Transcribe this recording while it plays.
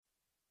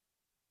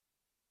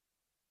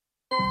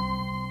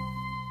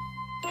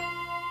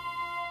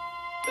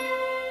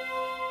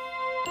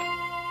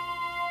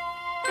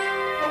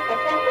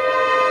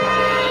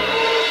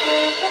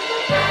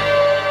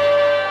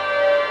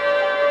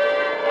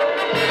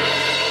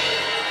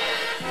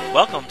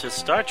Welcome to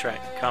Star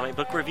Trek Comic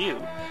Book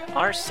Review.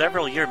 Our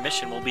several-year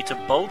mission will be to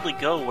boldly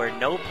go where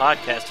no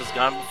podcast has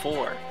gone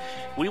before.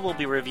 We will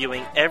be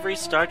reviewing every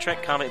Star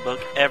Trek comic book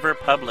ever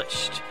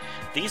published.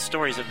 These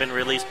stories have been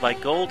released by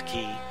Gold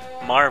Key,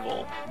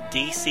 Marvel,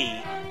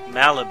 DC,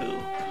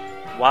 Malibu,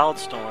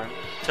 Wildstorm,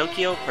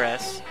 Tokyo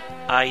Press,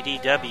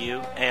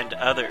 IDW, and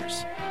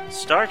others.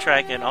 Star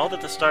Trek and all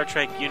that the Star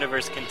Trek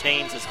universe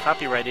contains is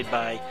copyrighted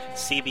by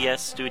CBS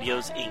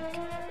Studios,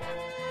 Inc.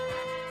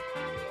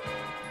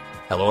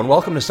 Hello and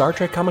welcome to Star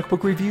Trek Comic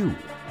Book Review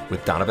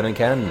with Donovan and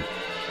Ken.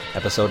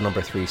 Episode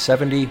number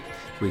 370,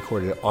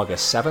 recorded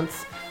August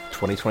 7th,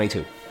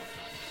 2022.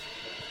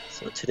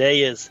 So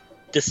today is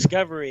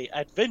Discovery,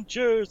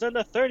 Adventures in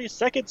the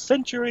 32nd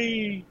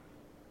Century.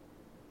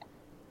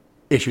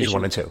 Issues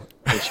 1 and 2.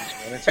 Issues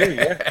 1 and 2,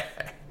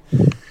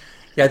 yeah.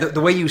 Yeah,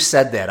 the way you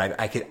said that,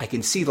 I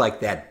can see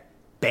like that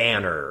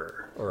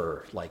banner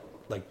or like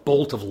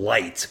bolt of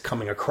light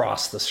coming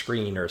across the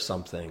screen or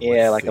something.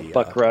 Yeah, like a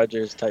Buck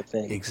Rogers type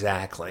thing.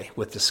 Exactly,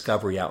 with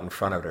Discovery out in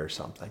front of it or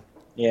something.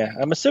 Yeah,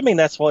 I'm assuming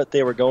that's what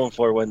they were going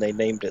for when they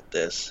named it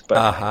this.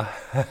 But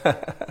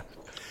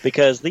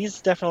because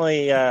these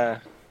definitely, I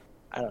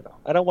don't know.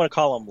 I don't want to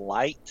call them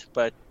light,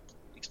 but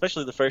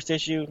especially the first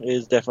issue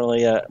is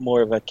definitely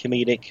more of a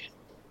comedic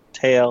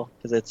tale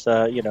because it's,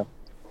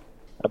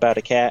 about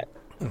a cat.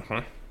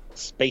 Mm-hmm.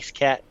 Space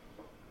cat.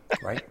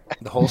 Right.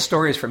 The whole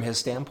story is from his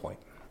standpoint.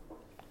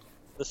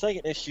 The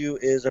second issue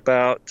is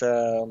about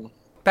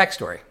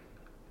backstory.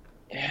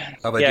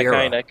 Of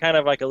Adira. Kind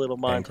of like a little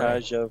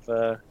montage of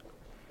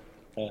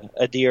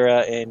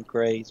Adira and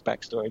Gray's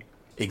backstory.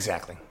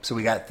 Exactly. So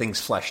we got things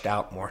fleshed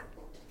out more.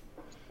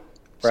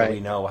 Right. So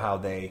we know how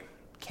they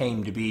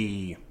came to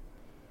be.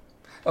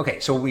 Okay,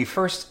 so when we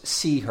first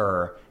see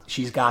her,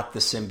 she's got the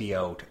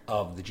symbiote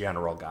of the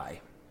general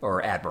guy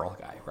or admiral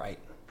guy, right?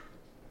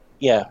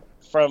 Yeah,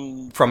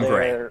 from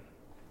Gray.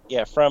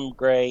 Yeah, from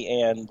Gray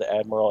and the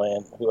Admiral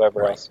and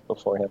whoever else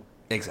before him.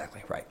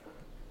 Exactly, right.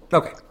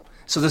 Okay,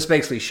 so this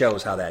basically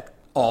shows how that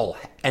all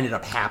ended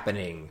up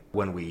happening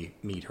when we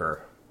meet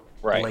her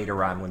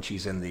later on when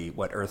she's in the,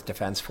 Earth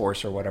Defense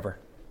Force or whatever?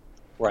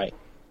 Right,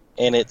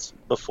 and it's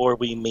before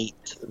we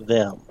meet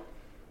them.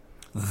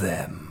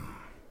 Them.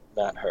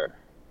 Not her.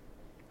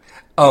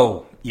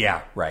 Oh,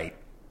 yeah, right.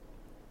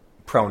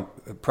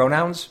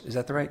 Pronouns? Is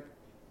that the right?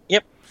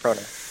 Yep,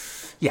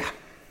 pronouns. Yeah,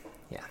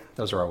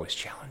 those are always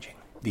challenging.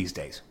 These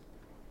days.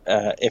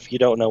 If you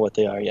don't know what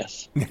they are,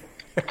 yes.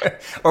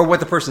 Or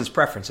what the person's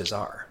preferences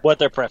are. What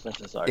their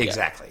preferences are,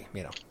 exactly,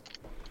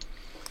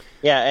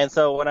 Yeah, and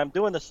so when I'm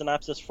doing the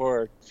synopsis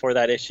for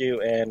that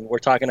issue, and we're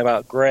talking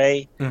about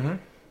Gray,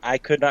 I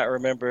could not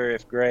remember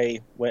if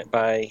Gray went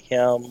by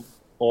him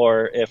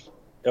or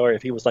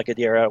if he was like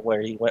Adira,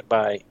 where he went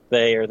by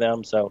they or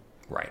them. So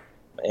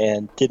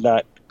and did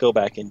not go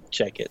back and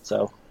check it.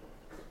 So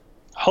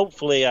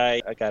hopefully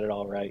I got it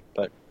all right,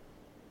 but.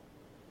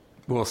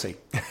 We'll see.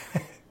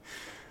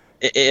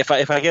 If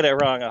I get it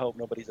wrong, I hope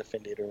nobody's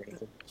offended or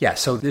anything. Yeah,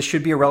 so this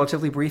should be a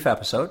relatively brief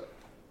episode,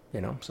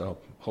 so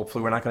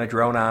hopefully we're not going to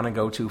drone on and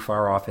go too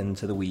far off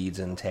into the weeds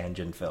and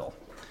tangent-ville.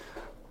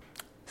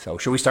 So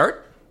should we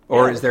start?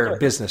 Or is there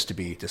business to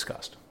be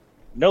discussed?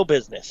 No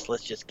business.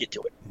 Let's just get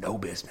to it. No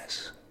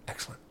business.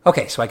 Excellent.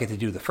 Okay, so I get to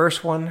do the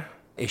first one,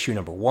 issue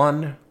number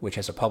 1, which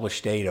has a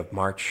published date of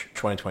March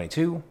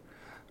 2022.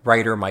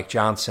 Writer Mike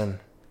Johnson,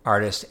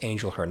 artist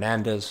Angel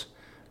Hernandez,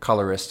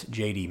 colorist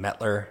J.D.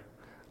 Metler,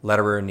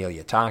 letterer Neil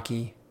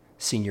Yataki,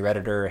 senior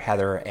editor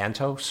Heather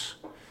Antos,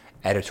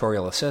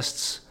 editorial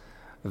assists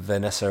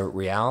Vanessa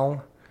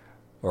Real,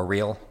 or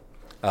Real,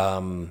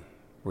 Real,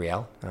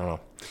 I don't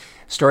know,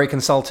 story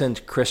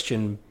consultant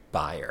Christian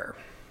Bayer.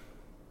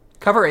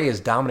 Cover A is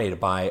dominated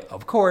by,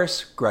 of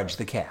course, Grudge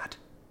the Cat.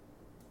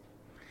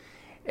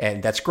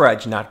 And that's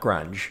Grudge, not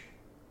Grunge.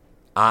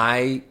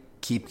 I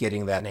keep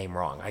getting that name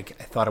wrong. I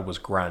thought it was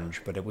Grunge,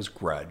 but it was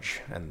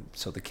Grudge, and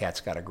so the cat's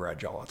got a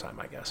grudge all the time,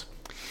 I guess.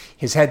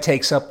 His head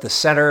takes up the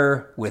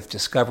center, with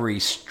Discovery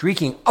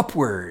streaking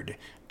upward,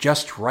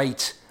 just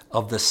right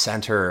of the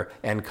center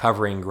and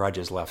covering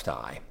Grudge's left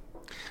eye,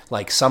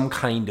 like some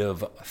kind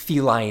of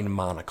feline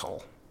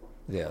monocle,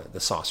 the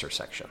saucer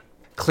section.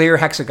 Clear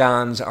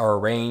hexagons are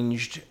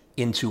arranged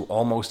into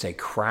almost a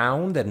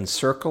crown that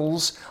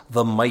encircles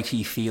the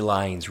mighty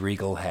feline's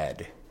regal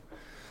head.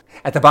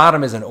 At the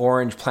bottom is an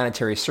orange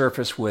planetary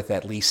surface with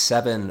at least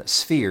 7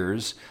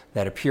 spheres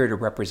that appear to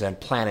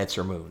represent planets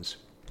or moons.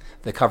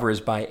 The cover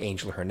is by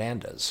Angel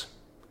Hernandez.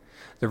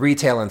 The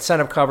retail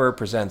incentive cover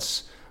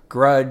presents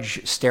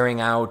Grudge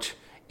staring out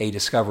a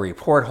Discovery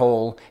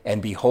porthole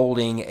and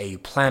beholding a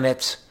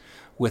planet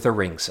with a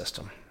ring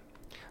system.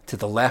 To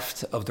the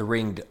left of the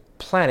ringed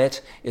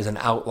planet is an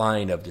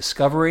outline of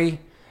Discovery,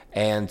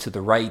 and to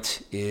the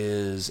right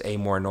is a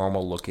more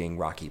normal-looking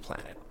rocky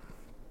planet.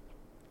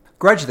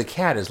 Grudge the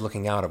cat is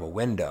looking out of a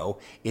window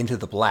into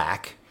the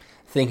black,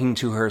 thinking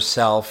to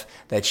herself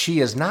that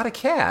she is not a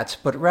cat,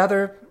 but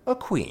rather a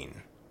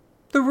queen,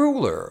 the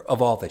ruler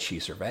of all that she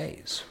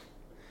surveys.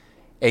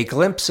 A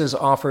glimpse is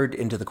offered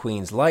into the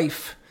queen's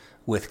life,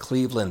 with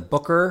Cleveland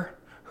Booker,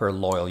 her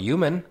loyal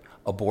human,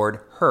 aboard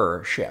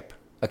her ship.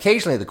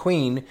 Occasionally, the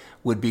Queen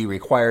would be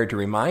required to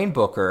remind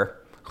Booker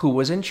who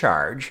was in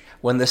charge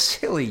when the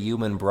silly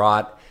human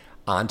brought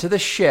onto the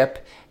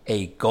ship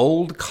a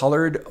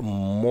gold-colored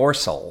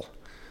morsel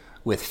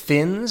with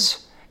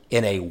fins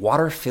in a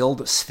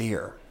water-filled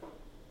sphere.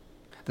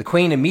 The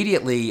Queen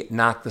immediately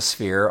knocked the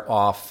sphere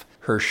off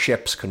her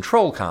ship's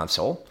control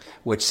console,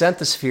 which sent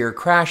the sphere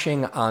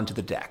crashing onto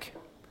the deck.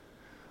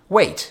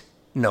 Wait,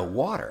 no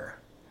water,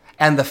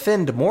 and the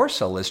finned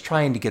morsel is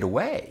trying to get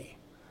away.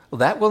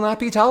 That will not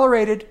be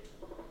tolerated.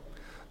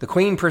 The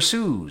Queen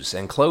pursues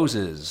and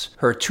closes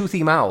her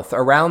toothy mouth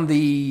around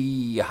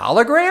the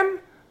hologram?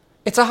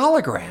 It's a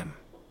hologram.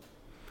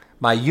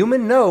 My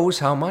human knows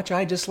how much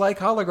I dislike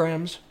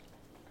holograms.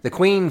 The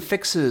Queen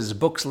fixes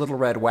Book's little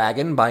red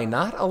wagon by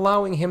not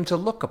allowing him to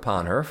look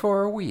upon her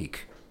for a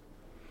week.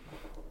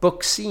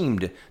 Book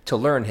seemed to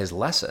learn his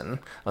lesson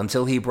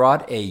until he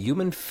brought a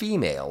human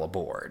female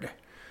aboard,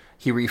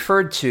 he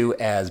referred to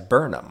as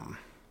Burnham.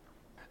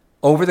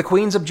 Over the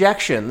Queen's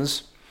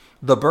objections,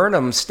 the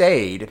Burnham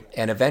stayed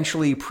and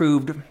eventually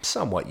proved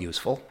somewhat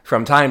useful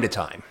from time to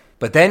time.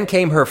 But then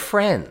came her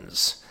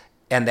friends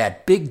and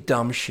that big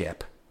dumb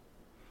ship.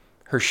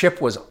 Her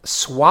ship was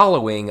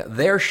swallowing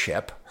their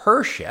ship,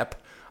 her ship,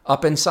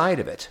 up inside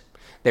of it.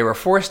 They were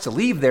forced to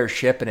leave their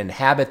ship and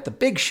inhabit the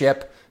big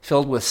ship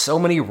filled with so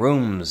many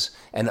rooms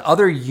and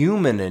other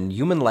human and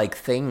human-like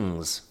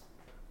things.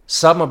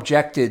 Some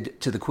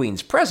objected to the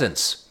Queen's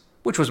presence,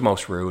 which was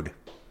most rude.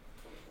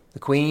 The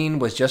Queen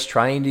was just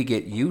trying to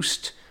get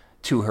used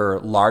to her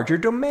larger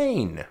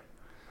domain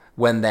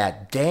when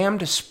that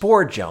damned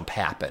spore jump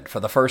happened for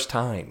the first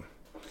time.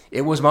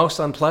 It was most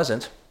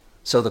unpleasant,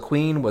 so the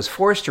Queen was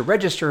forced to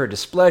register her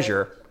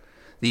displeasure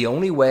the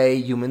only way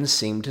humans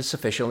seemed to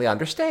sufficiently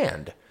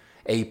understand: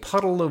 a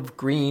puddle of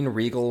green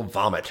regal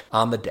vomit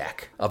on the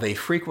deck of a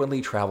frequently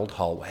traveled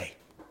hallway.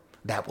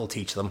 That will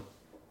teach them.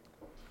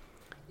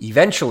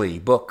 Eventually,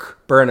 Book,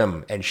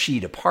 Burnham, and she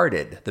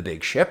departed the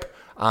big ship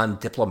on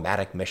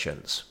diplomatic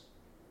missions.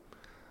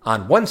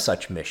 On one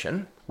such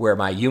mission, where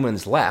my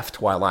humans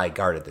left while I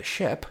guarded the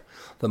ship,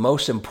 the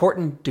most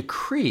important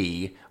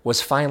decree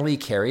was finally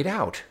carried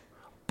out.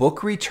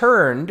 Book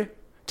returned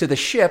to the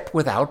ship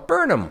without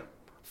Burnham.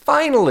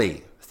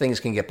 Finally, things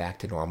can get back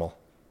to normal.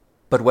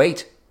 But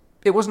wait,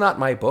 it was not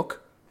my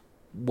book.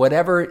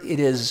 Whatever it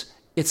is,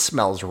 it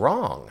smells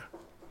wrong.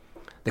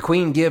 The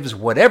Queen gives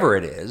whatever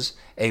it is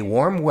a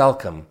warm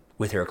welcome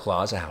with her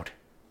claws out.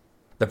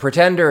 The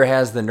Pretender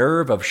has the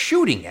nerve of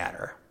shooting at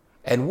her,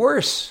 and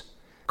worse,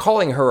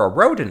 calling her a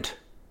rodent.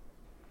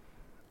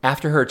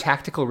 After her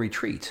tactical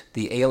retreat,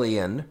 the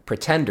alien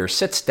Pretender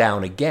sits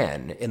down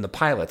again in the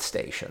pilot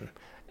station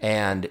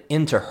and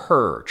into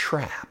her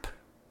trap.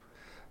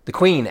 The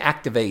Queen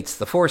activates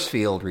the force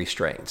field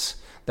restraints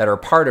that are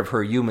part of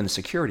her human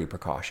security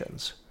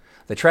precautions.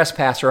 The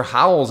trespasser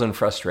howls in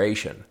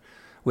frustration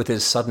with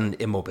his sudden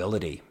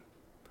immobility.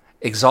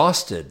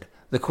 Exhausted,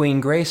 the Queen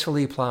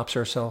gracefully plops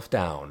herself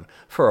down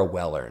for a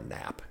well-earned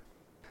nap.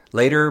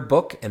 Later,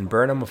 Book and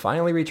Burnham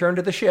finally return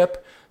to the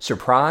ship,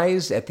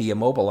 surprised at the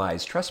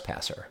immobilized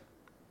trespasser.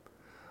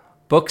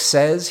 Book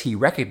says he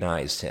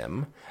recognized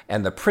him,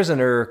 and the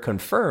prisoner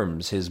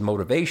confirms his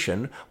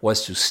motivation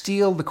was to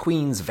steal the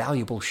Queen's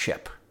valuable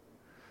ship.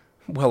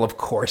 Well, of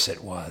course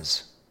it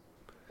was.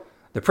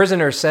 The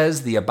prisoner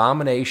says the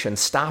abomination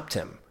stopped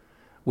him,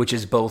 which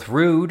is both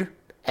rude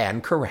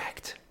and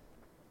correct.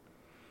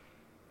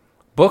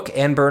 Book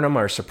and Burnham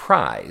are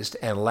surprised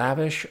and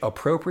lavish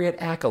appropriate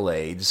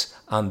accolades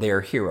on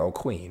their hero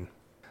Queen.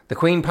 The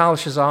Queen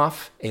polishes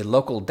off a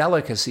local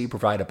delicacy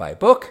provided by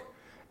Book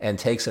and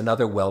takes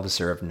another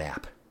well-deserved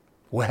nap.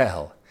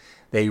 Well,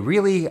 they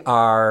really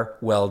are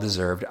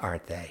well-deserved,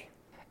 aren't they?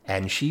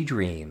 And she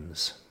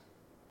dreams.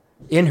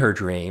 In her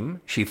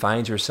dream, she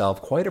finds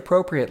herself quite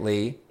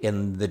appropriately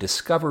in the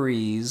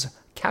Discovery's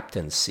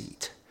captain's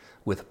seat,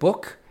 with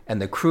Book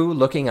and the crew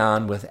looking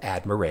on with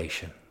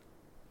admiration.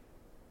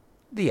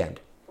 The end.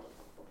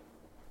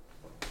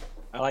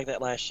 I like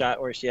that last shot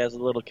where she has a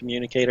little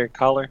communicator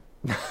collar.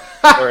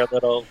 Or a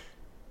little...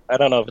 I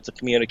don't know if it's a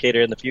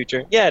communicator in the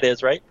future. Yeah, it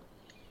is, right?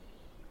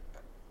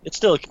 It's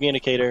still a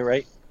communicator,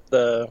 right?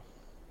 The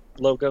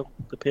logo,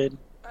 the pin.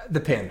 The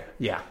pin,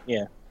 yeah.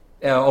 Yeah.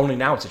 Only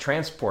now it's a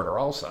transporter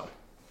also.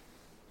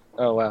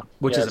 Oh, wow.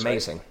 Which is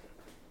amazing.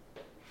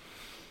 Right.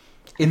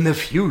 In the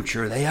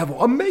future, they have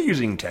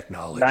amazing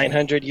technology.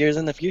 900 years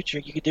in the future,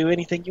 you could do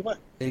anything you want.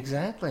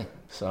 Exactly.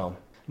 So,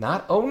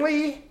 not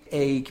only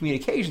a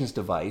communications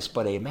device,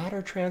 but a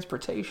matter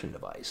transportation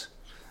device.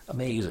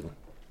 Amazing.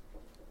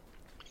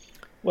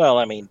 Well,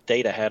 I mean,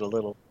 Data had a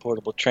little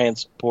portable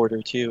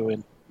transporter, too,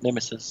 in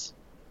Nemesis.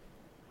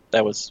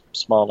 That was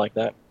small like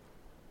that.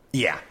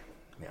 Yeah.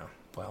 Yeah.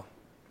 Well,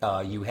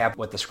 you have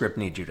what the script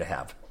needs you to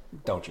have,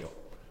 don't you?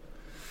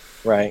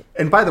 Right.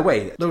 And by the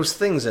way, those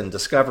things in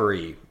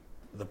Discovery,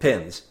 the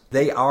pins,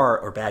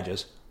 or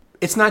badges,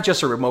 it's not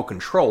just a remote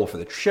control for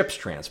the ship's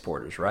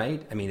transporters,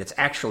 right? I mean, it's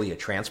actually a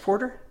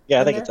transporter? Yeah,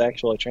 I think it's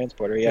actually a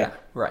transporter, yeah.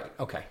 Right,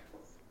 okay.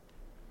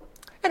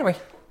 Anyway,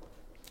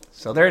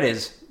 So there it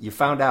is. You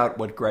found out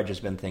what Grudge has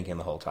been thinking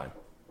the whole time.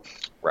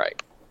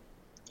 Right.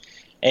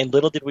 And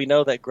little did we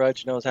know that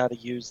Grudge knows how to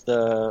use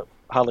the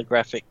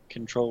holographic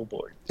control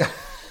board.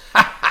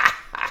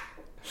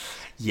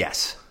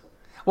 Yes.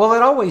 Well,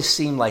 it always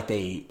seemed like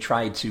they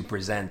tried to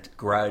present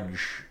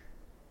Grudge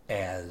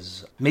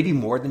as maybe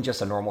more than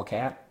just a normal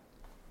cat.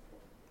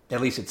 At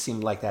least it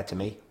seemed like that to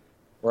me.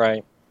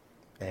 Right.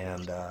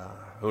 And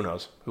who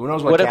knows? Who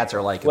knows what cats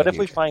are like in What the if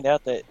we future. find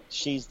out that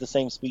she's the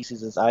same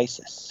species as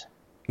Isis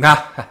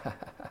Oh,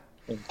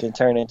 and can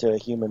turn into a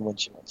human when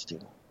she wants to?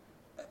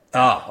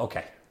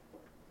 okay.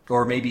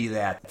 Or maybe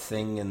that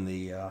thing in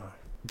the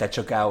that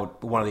took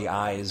out one of the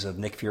eyes of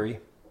Nick Fury.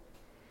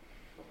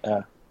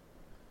 Well,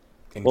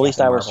 in at least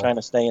Captain I was Marvel. trying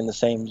to stay in the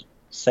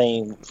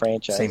same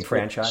franchise. Same But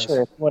franchise?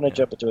 Sure, if you want to Yeah.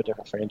 jump into a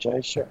different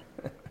franchise, sure.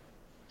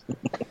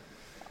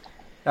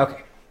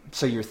 Okay,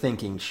 so you're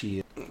thinking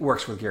she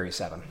works with Gary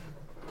Seven,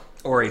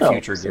 or a No,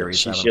 future so Gary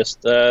she's Seven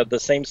just the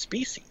same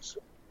species.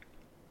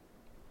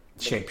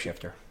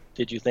 shapeshifter.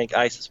 Did you think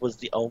Isis was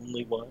the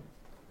only one?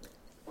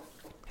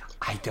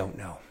 I don't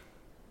know.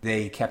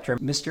 They kept her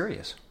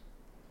mysterious.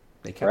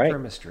 They kept Right. her a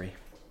mystery.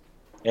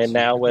 And So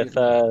now it could with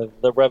be-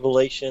 the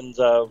revelations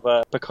of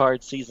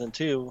Picard season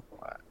 2,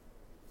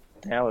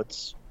 now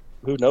it's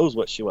who knows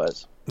what she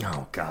was.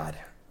 Oh God.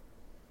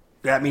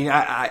 I mean,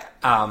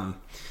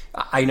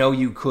 I know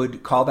you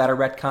could call that a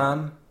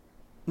retcon.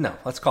 No,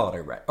 let's call it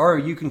a ret, or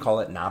you can call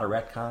it not a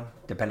retcon,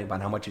 depending upon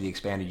how much of the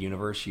expanded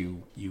universe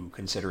you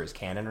consider as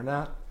canon or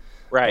not.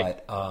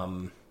 Right. But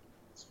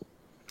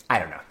I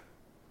don't know.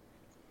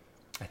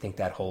 I think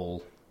that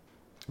whole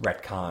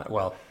retcon.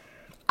 Well,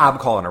 I'm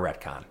calling it a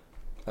retcon.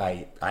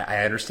 I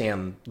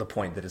understand the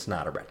point that it's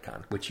not a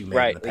retcon, which you made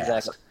Right, in the past.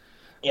 exactly.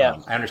 Yeah.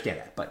 I understand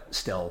that, but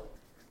still,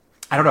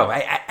 I don't know.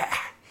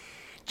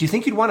 Do you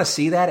think you'd want to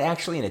see that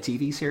actually in a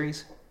TV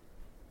series?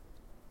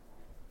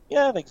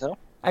 Yeah, I think so.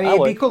 I mean,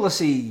 it'd be would. cool to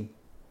see,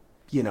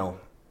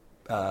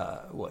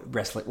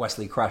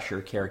 Wesley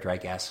Crusher character, I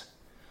guess,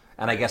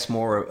 and I guess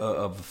more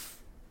of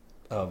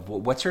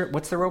what's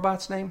the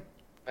robot's name?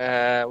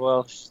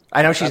 Well,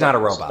 I know she's not a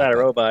robot. She's not a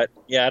but- robot.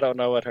 Yeah, I don't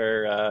know what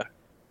her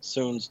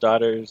Soon's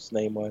daughter's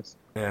name was.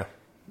 Yeah.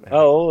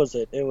 Oh, what was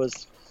it? It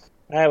was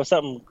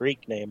something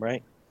Greek name,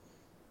 right?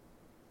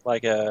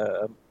 Like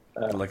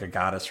Like a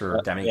goddess or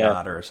a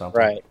demigod or something.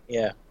 right?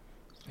 Yeah,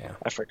 Yeah.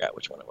 I forgot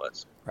which one it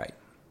was. Right.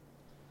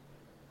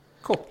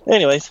 Cool.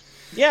 Anyways,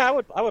 yeah,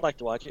 I would like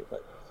to watch it,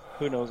 but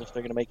who knows if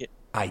they're gonna make it?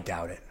 I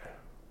doubt it.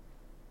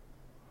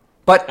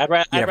 But I'd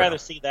you never rather know.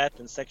 see that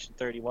than Section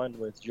 31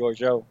 with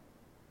Giorgio.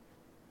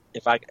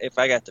 If I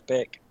got to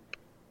pick.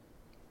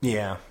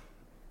 Yeah,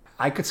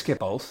 I could skip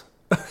both,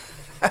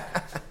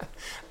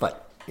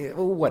 but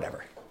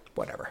whatever.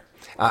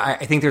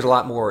 I think there's a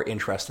lot more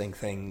interesting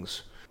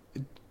things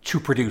to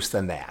produce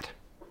than that.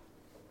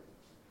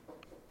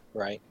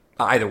 Right.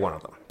 Either one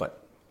of them,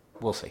 but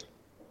we'll see.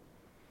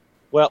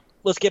 Well,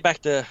 let's get back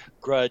to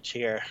Grudge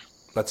here.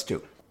 Let's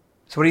do.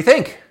 So, what do you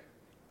think?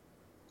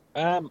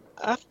 I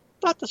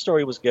thought the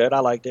story was good. I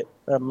liked it.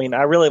 I mean,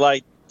 I really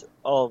liked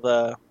all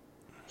the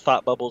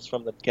thought bubbles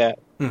from the cat.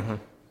 Mm-hmm.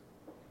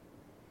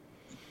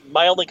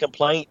 My only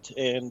complaint,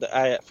 and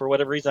for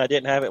whatever reason I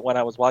didn't have it when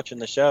I was watching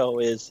the show,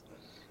 is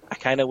I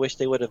kind of wish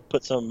they would have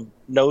put some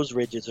nose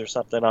ridges or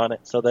something on it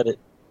so that it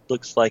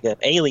looks like an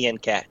alien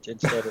cat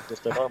instead of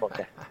just a normal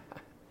cat.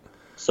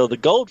 So the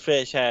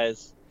goldfish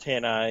has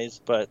 10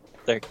 eyes, but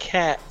their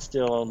cat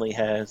still only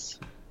has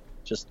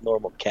just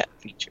normal cat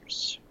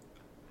features.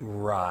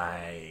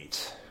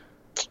 Right.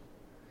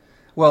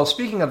 Well,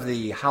 speaking of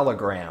the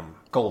hologram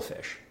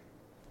goldfish,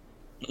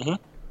 Mhm.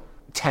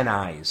 10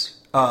 eyes.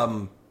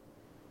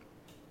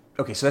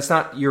 Okay, so that's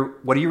not your.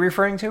 What are you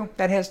referring to?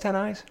 That has 10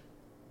 eyes?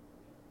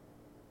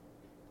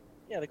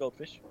 Yeah, the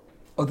goldfish.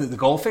 Oh, the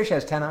goldfish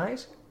has 10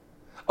 eyes?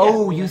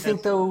 Oh, Yeah, you it think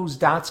has- those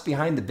dots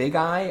behind the big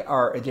eye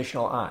are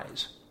additional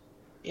eyes?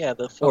 Yeah,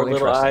 the four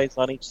little interesting. eyes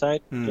on each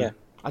side. Hmm. Yeah.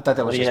 I thought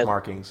that was Well, he just had-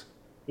 markings.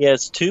 He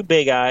has 2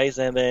 big eyes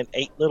and then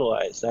 8 little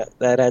eyes.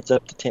 That adds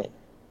up to 10.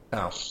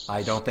 No,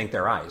 I don't think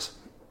they're eyes.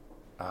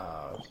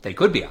 They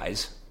could be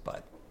eyes,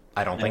 but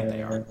I don't think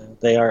they are.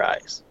 They are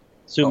eyes.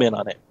 Zoom Oh. in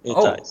on it. It's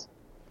Oh. eyes.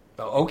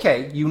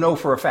 Okay, you know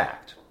for a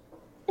fact.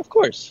 Of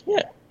course,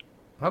 yeah.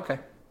 Okay.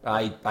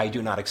 I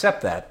do not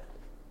accept that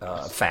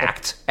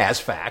fact as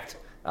fact.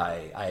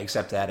 I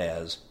accept that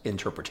as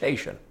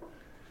interpretation.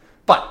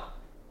 But,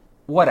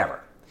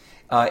 whatever.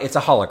 It's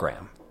a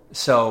hologram.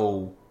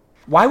 So,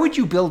 why would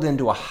you build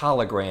into a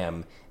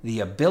hologram the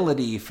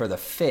ability for the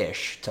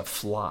fish to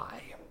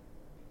fly?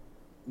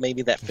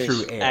 Maybe that fish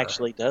Through air.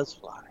 actually does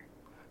fly.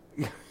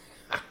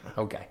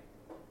 Okay.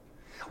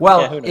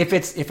 Well, Yeah, who knows? if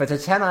it's a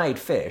 10-eyed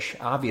fish,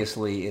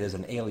 obviously it is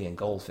an alien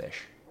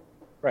goldfish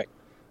Right.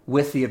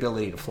 with the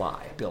ability to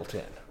fly built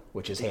in,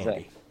 which is handy.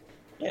 Exactly.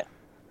 Yeah.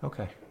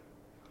 Okay.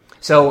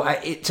 So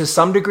to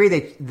some degree,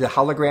 the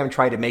hologram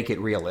tried to make it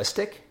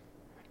realistic,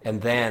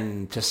 and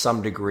then to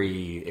some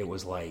degree, it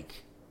was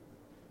like,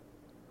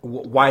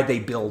 why'd they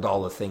build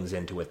all the things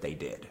into it they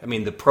did? I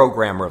mean, the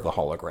programmer of the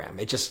hologram.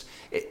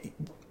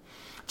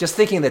 just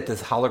thinking that the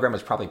hologram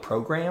was probably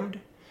programmed,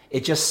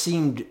 it just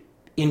seemed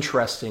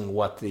interesting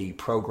what the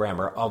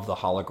programmer of the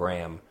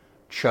hologram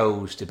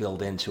chose to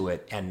build into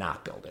it and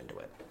not build into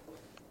it.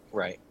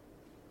 Right.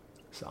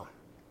 So,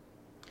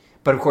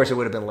 but of course, it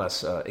would have been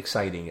less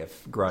exciting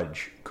if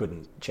Grudge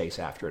couldn't chase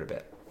after it a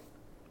bit.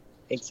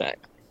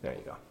 Exactly. There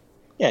you go.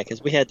 Yeah,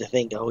 because we had to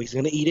think, oh, he's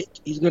going to eat it.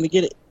 He's going to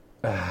get it.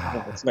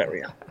 No, it's not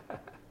real.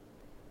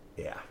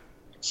 Yeah.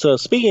 So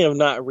speaking of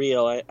not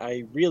real,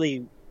 I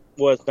really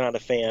was not a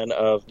fan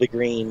of the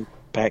green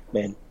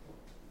Pac-Man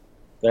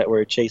that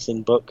were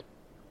chasing Book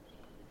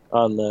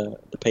on the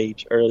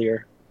page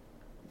earlier.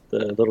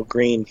 The little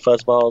green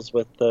fuzzballs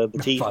with the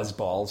teeth.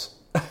 Fuzzballs.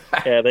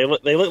 Yeah, they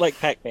look like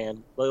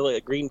Pac-Man. They look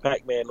like a green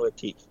Pac-Man with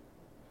teeth.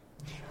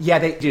 Yeah,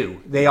 they do.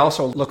 They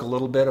also look a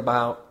little bit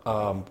about,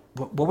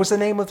 what was the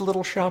name of the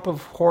little shop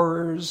of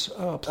horrors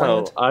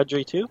planet? Oh,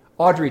 Audrey 2?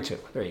 Audrey 2.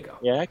 There you go.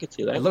 Yeah, I could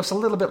see that. It looks a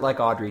little bit like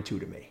Audrey 2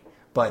 to me.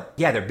 But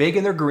yeah, they're big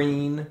and they're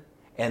green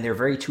and they're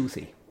very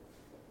toothy.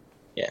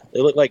 Yeah,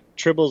 they look like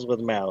tribbles with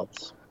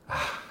mouths.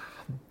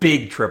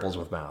 Big triples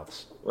with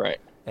mouths. Right.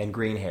 And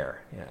green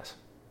hair, yes.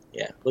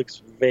 Yeah,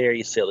 looks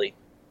very silly.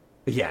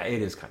 Yeah,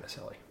 it is kind of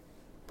silly,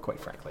 quite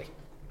frankly.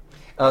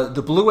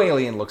 The blue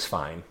alien looks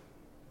fine.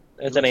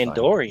 It's an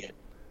Andorian. Fine.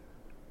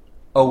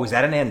 Oh, is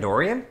that an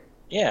Andorian?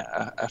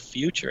 Yeah, a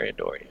future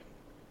Andorian.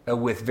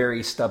 With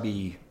very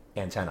stubby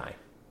antennae.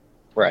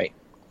 Right.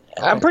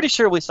 Okay. I'm pretty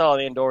sure we saw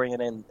an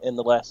Andorian in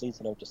the last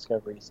season of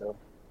Discovery. So.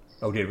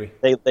 Oh, did we?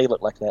 They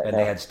look like that. And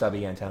they had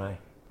stubby antennae?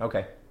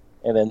 Okay.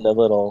 And then the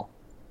little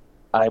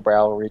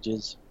eyebrow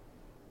ridges.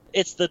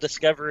 It's the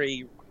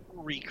Discovery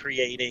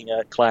recreating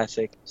a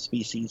classic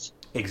species.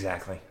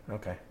 Exactly.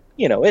 Okay.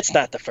 You know, it's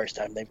not the first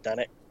time they've done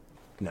it.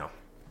 No.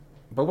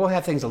 But we'll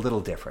have things a little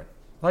different.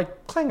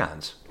 Like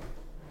Klingons.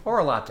 Or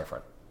a lot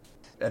different.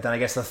 And then I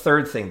guess the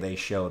third thing they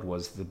showed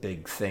was the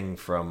big thing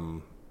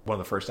from one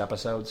of the first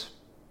episodes.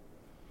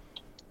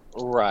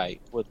 Right.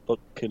 With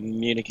Book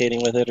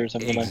communicating with it or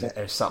something like that?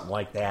 Or something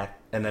like that.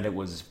 And then it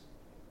was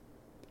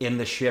in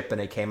the ship and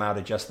it came out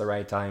at just the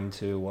right time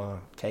to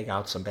take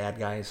out some bad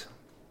guys.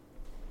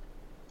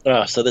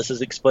 Oh, so this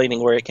is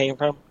explaining where it came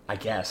from? I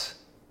guess.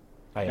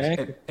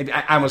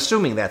 I'm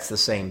assuming that's the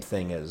same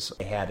thing as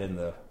they had in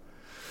the...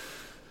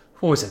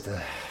 What was it,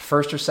 the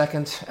first or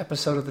second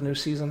episode of the new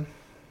season?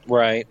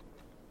 Right.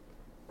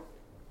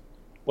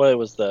 Well, it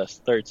was the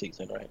third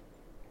season, right?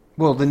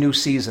 Well, the new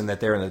season that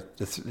they're in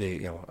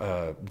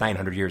the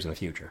 900 years in the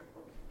future.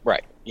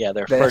 Right. Yeah,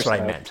 that's what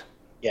I meant.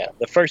 Yeah,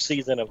 the first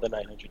season of the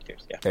 900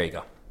 years. Yeah. There you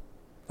go.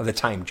 Of the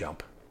time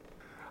jump.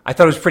 I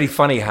thought it was pretty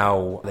funny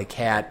how the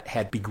cat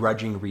had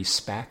begrudging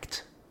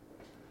respect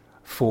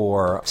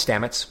for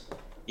Stamets.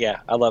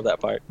 Yeah, I love that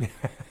part.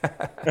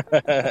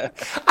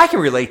 I can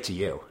relate to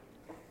you.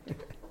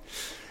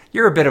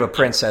 You're a bit of a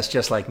princess,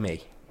 just like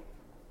me.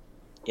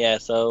 Yeah,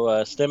 so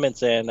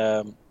Stamets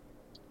and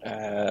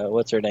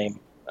what's her name?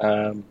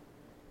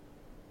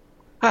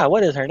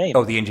 What is her name?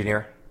 Oh, the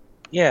engineer?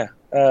 Yeah.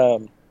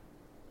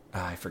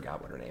 I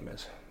forgot what her name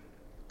is.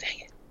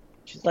 Dang it.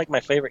 She's like my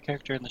favorite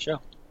character in the show.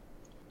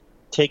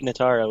 Tig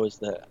Notaro is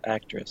the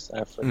actress.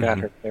 I forgot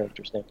her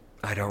character's name.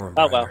 I don't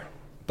remember. Oh, well.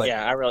 But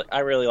yeah, I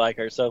really like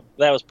her. So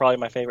that was probably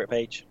my favorite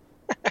page.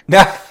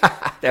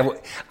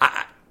 It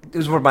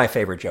was one of my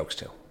favorite jokes,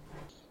 too.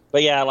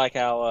 But yeah, I like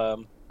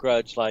how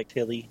Grudge liked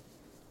Tilly.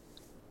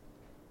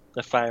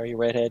 The fiery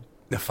redhead.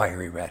 The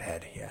fiery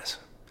redhead, yes.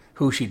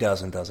 Who she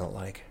does and doesn't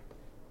like.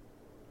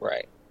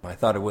 Right. I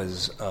thought it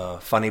was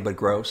funny but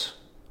gross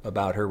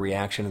about her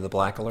reaction to the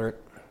Black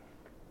Alert.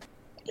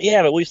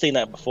 Yeah, but we've seen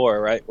that before,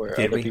 right? Where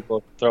other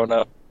people thrown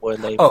up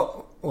when they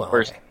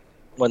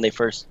when they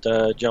first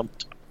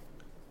jumped.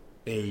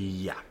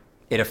 Yeah,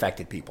 it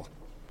affected people.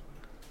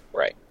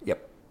 Right.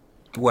 Yep.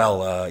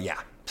 Well, yeah.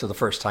 So the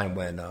first time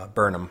when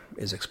Burnham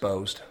is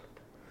exposed,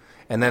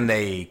 and then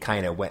they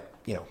kind of went,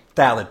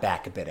 dialed it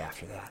back a bit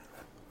after that.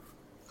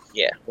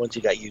 Yeah, once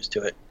you got used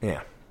to it.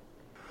 Yeah.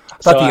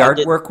 But the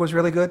artwork was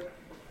really good.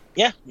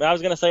 Yeah, I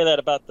was going to say that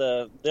about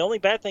the only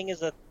bad thing is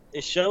that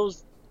it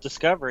shows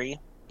Discovery,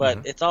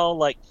 but it's all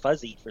like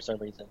fuzzy for some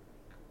reason.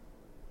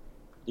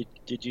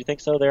 Did you think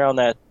so? There on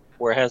that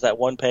where it has that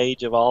one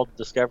page of all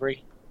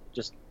Discovery,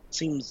 just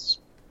seems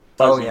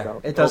fuzzy. Oh yeah,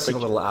 it does seem a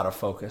little out of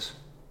focus,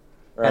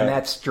 right. And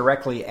that's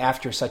directly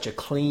after such a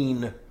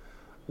clean,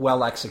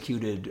 well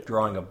executed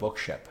drawing of Book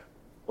Ship.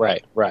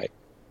 Right.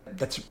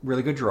 That's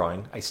really good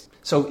drawing.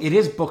 So it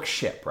is Book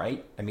Ship,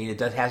 right? I mean, it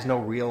has no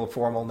real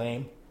formal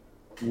name.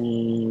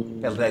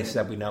 At least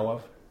that we know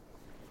of.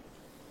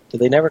 Did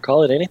they never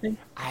call it anything?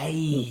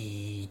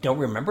 I don't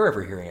remember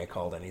ever hearing it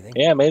called anything.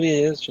 Yeah, maybe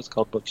it is just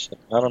called Book Ship.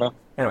 I don't know.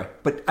 Anyway,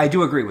 but I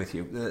do agree with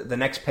you. The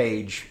next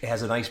page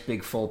has a nice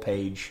big full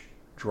page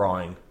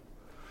drawing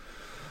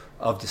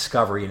of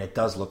Discovery, and it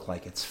does look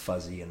like it's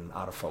fuzzy and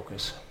out of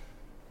focus.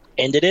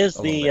 And it is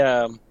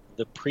the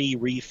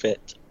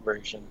pre-refit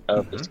version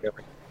of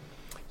Discovery.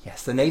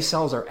 Yes, the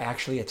nacelles are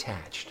actually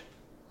attached.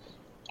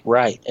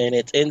 Right, and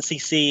it's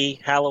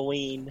NCC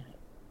Halloween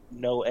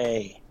No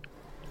A.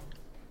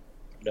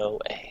 No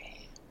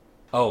A.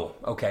 Oh,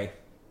 okay.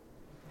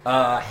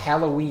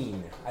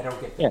 Halloween. I don't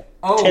get that. Yeah.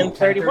 Oh,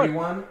 10/31.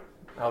 10/31?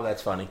 Oh,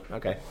 that's funny.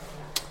 Okay.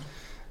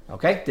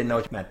 Okay, didn't know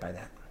what you meant by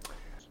that.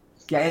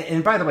 Yeah,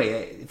 and by the way,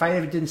 if I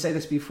didn't say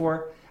this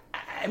before,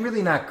 I'm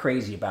really not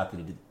crazy about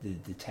the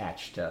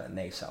detached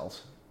nacelles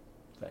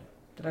thing.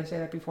 Did I say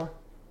that before?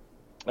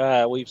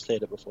 We've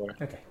said it before.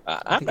 Okay.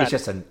 I'm think not it's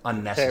just an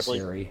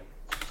unnecessary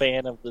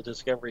fan of the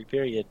Discovery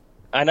period.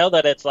 I know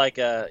that it's like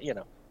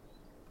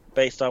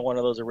based on one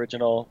of those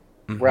original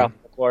Ralph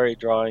McQuarrie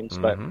drawings,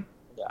 but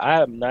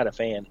I'm not a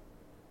fan.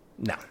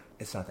 No,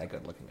 it's not that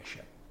good looking as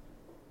shit.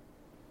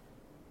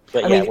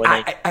 But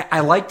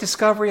I like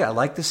Discovery. I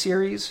like the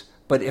series,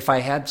 but if I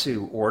had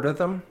to order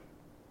them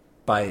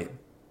by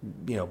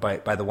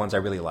the ones I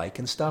really like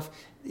and stuff,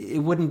 it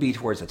wouldn't be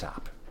towards the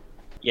top.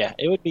 Yeah,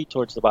 it would be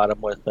towards the bottom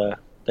with the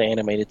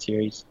animated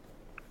series.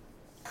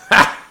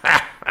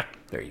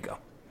 There you go.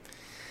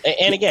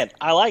 And again,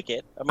 I like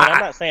it. I mean, I'm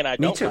not saying I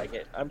don't too. like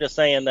it. I'm just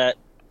saying that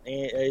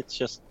it's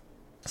just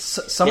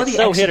some it's of the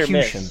so hit or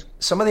execution. miss.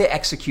 Some of the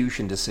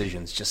execution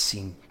decisions just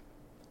seem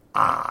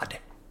odd.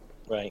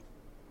 right.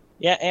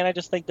 Yeah, and I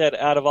just think that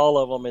out of all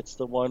of them, it's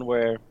the one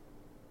where,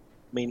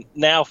 I mean,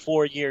 now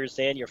 4 years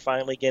in, you're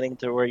finally getting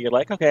to where you're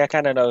like, okay, I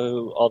kind of know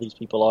who all these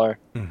people are.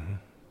 Mm-hmm.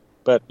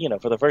 But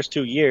for the first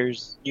 2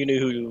 years, you knew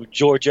who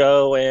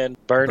Giorgio and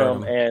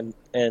Burnham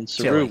and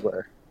Saru Tilly.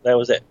 were. That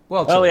was it.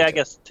 Well, oh Tilly yeah, I too.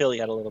 guess Tilly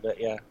had a little bit.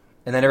 Yeah,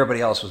 And then everybody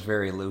else was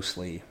very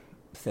loosely,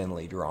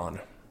 thinly drawn.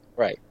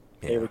 right.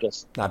 Yeah. They were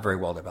just Not very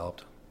well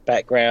developed.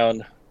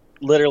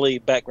 literally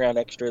background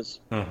extras.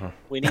 Mm-hmm.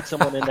 We need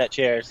someone in that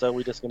chair, so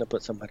we're just going to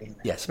put somebody in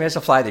there. Yes, somebody has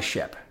to fly the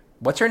ship.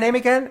 What's her name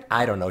again?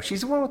 I don't know.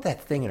 She's the one with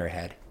that thing in her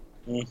head.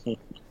 Mhm.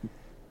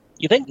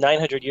 You think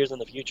 900 years in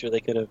the future they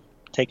could have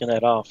taken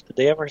that off? Did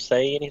they ever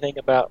say anything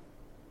about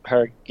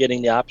her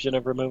getting the option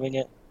of removing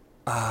it?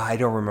 I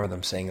don't remember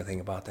them saying anything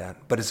about that.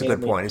 But it's a Yeah, good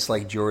me- point. It's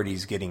like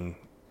Geordi's getting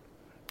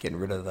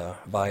rid of the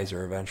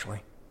visor eventually.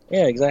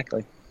 Yeah,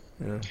 exactly.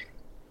 Yeah.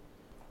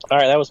 All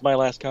right, that was my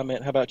last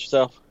comment. How about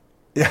yourself?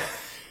 Yeah.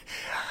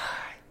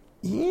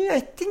 Yeah, I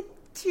think,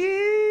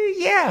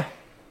 yeah.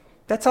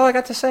 That's all I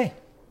got to say.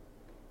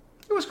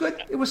 It was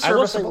good. It was I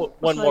will say serviceable.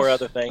 It was one more nice.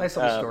 other thing. Nice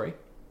little story.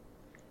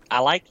 I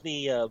like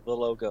the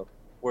logo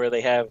where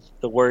they have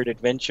the word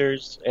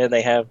adventures and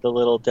they have the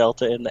little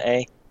delta in the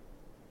A.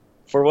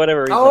 For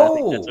whatever reason, I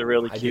think that's a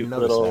really I didn't cute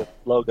notice little that.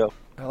 logo.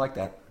 I like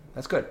that.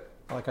 That's good.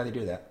 I like how they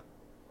do that.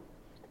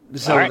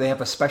 So All right. they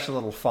have a special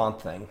little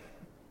font thing.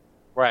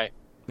 Right.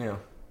 Yeah,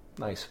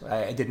 nice.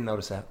 I didn't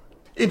notice that.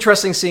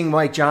 Interesting seeing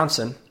Mike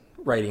Johnson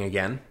writing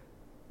again.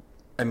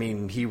 I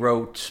mean, he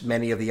wrote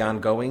many of the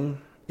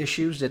ongoing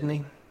issues, didn't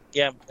he?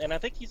 Yeah, and I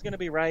think he's going to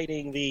be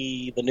writing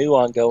the new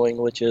ongoing,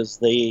 which is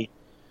the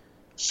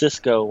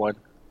Cisco one.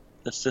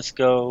 The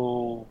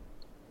Cisco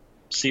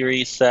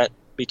series set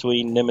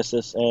between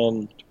Nemesis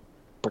and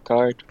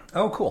Picard.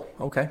 Oh, cool.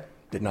 Okay.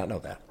 Did not know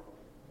that.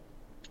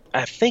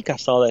 I think I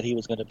saw that he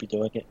was going to be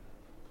doing it.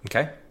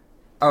 Okay.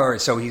 All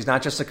right, so he's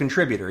not just a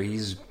contributor.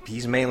 He's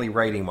mainly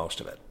writing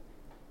most of it.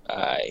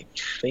 I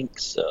think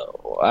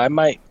so. I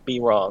might be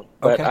wrong,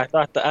 but Okay. I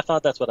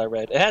thought that's what I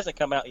read. It hasn't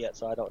come out yet,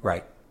 so I don't know.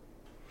 Right.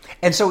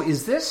 And so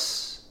is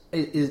this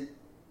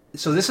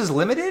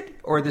limited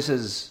or this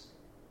is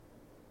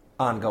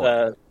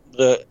ongoing?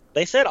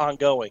 They said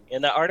ongoing.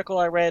 In the article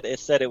I read, it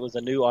said it was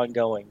a new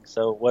ongoing,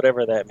 so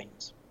whatever that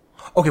means.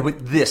 Okay,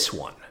 but this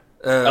one.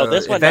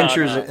 This one,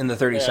 Adventures no. in the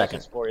 32nd. Yeah,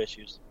 just 4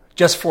 issues.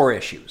 Just 4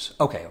 issues.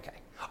 Okay.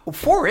 Oh,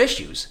 4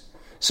 issues.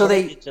 So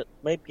I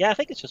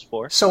think it's just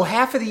 4. So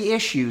half of the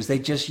issues they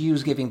just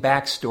use giving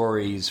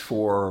backstories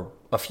for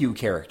a few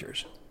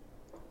characters.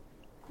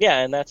 Yeah,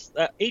 and that's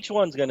each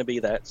one's going to be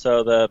that.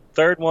 So the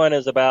third one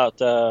is about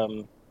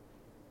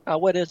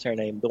what is her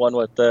name? The one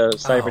with the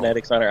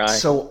cybernetics on her eye.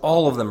 So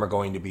all of them are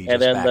going to be just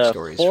and then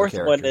backstories the for fourth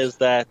characters. one is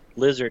that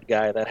lizard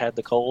guy that had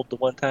the cold the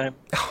one time.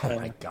 Oh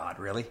my God,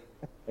 really?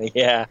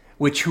 Yeah.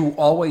 Who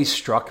always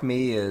struck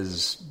me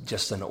as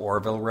just an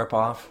Orville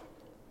ripoff.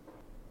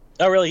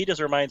 Oh, really? He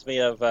just reminds me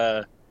of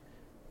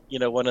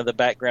one of the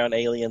background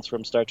aliens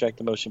from Star Trek: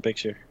 The Motion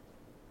Picture.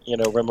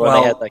 Remember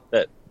when they had like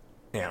that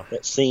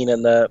scene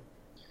in the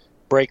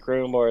break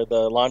room or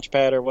the launch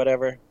pad or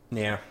whatever?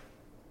 Yeah.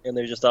 And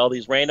there's just all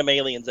these random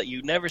aliens that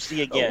you never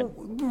see again.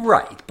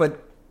 Right,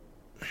 but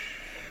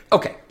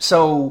okay.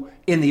 So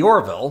in the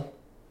Orville,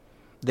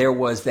 there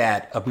was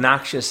that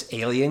obnoxious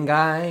alien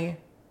guy.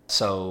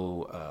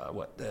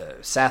 So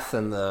Seth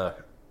and the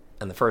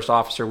first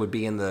officer would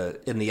be in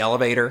the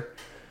elevator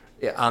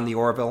on the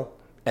Orville,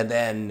 and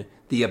then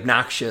the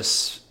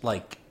obnoxious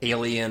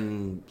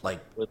alien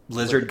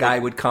lizard guy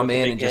would come with the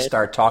in big and just head.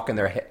 start talking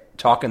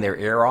their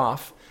ear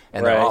off,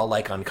 and they're Right. all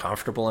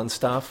uncomfortable and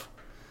stuff.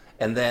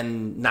 And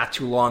then not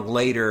too long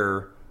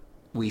later,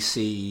 we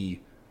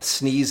see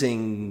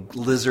sneezing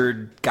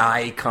lizard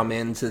guy come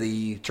into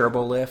the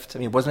turbo lift. I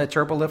mean, wasn't it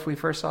turbo lift we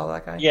first saw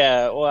that guy?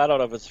 Yeah, well, I don't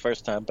know if it's the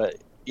first time, but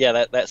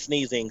yeah, that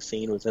sneezing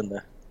scene was in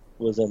there.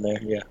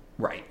 Yeah.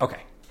 Right.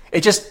 Okay.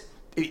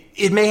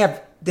 They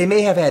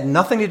may have had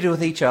nothing to do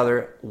with each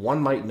other.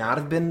 One might not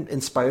have been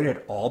inspired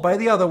at all by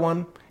the other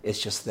one. It's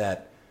just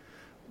that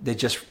they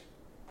just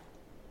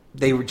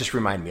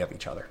remind me of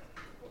each other.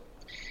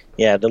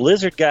 Yeah, the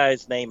lizard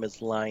guy's name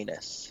is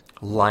Linus.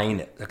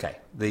 Linus. Okay.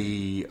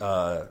 The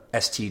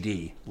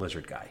STD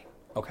lizard guy.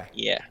 Okay.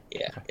 Yeah.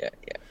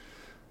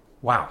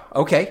 Wow.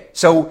 Okay.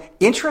 So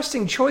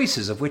interesting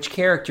choices of which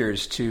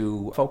characters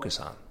to focus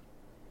on.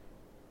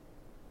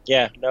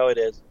 Yeah, no, it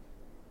is.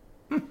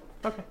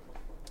 Okay.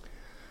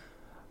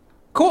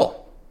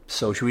 Cool.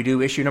 So should we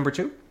do issue number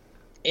 2?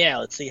 Yeah,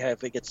 let's see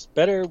if it gets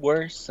better,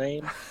 worse,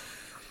 same.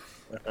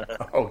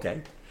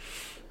 Okay.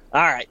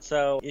 All right,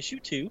 so issue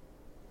 2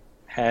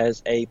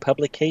 has a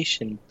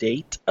publication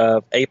date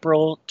of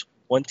April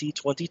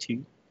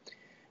 2022.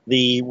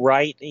 The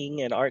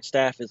writing and art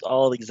staff is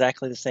all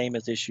exactly the same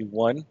as issue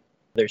 1.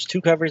 There's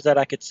 2 covers that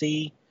I could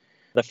see.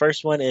 The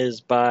first one is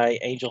by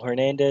Angel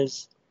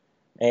Hernandez,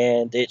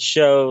 and it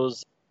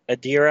shows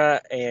Adira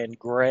and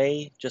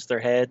Gray, just their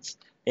heads,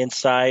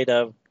 inside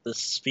of the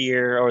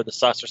sphere or the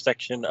saucer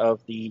section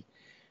of the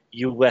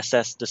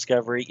USS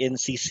Discovery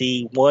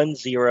NCC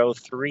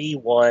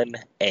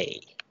 1031A.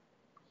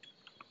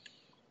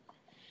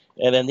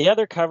 And then the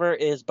other cover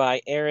is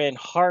by Aaron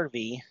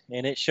Harvey,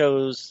 and it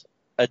shows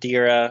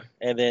Adira,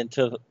 and then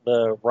to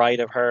the right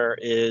of her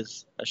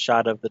is a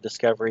shot of the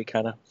Discovery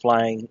kind of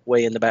flying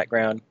way in the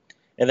background.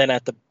 And then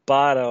at the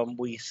bottom,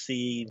 we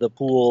see the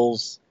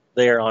pools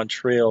there on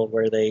Trill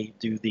where they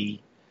do the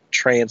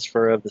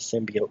transfer of the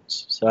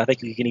symbiotes. So I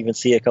think you can even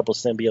see a couple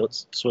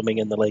symbiotes swimming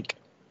in the lake.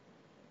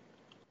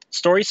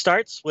 Story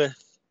starts with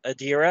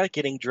Adira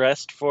getting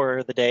dressed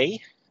for the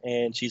day,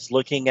 and she's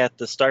looking at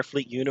the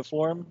Starfleet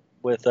uniform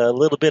with a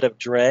little bit of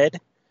dread.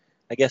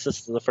 I guess this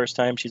is the first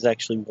time she's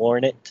actually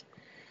worn it.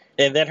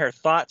 And then her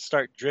thoughts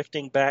start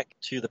drifting back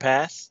to the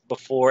past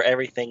before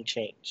everything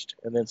changed.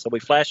 And then so we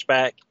flash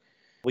back.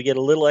 We get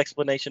a little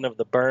explanation of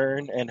the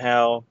burn and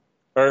how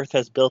Earth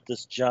has built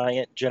this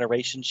giant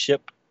generation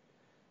ship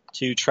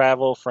to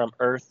travel from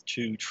Earth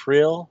to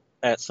Trill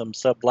at some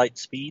sublight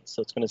speed.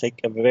 So it's going to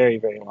take a very,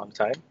 very long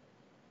time.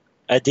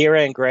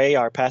 Adira and Gray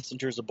are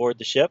passengers aboard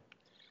the ship.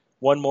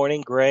 One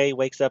morning, Gray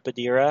wakes up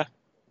Adira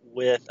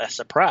with a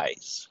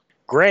surprise.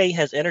 Gray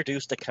has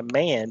introduced a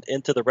command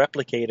into the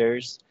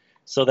replicators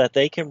so that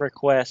they can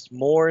request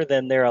more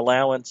than their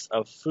allowance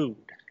of food.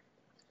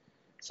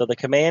 So the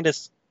command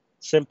is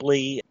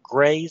simply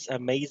Gray's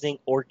Amazing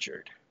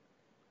Orchard.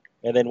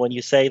 And then when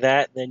you say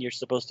that, then you're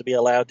supposed to be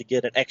allowed to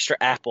get an extra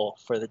apple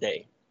for the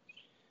day.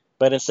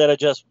 But instead of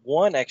just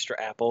one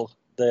extra apple,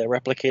 the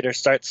replicator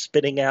starts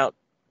spitting out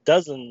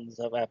dozens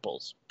of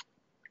apples.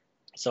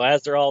 So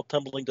as they're all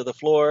tumbling to the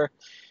floor,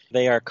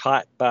 they are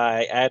caught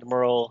by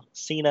Admiral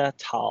Sina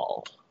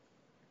Tal.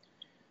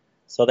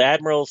 So the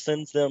Admiral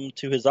sends them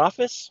to his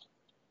office.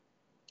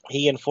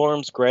 He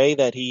informs Gray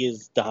that he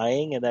is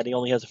dying and that he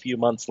only has a few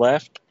months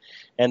left,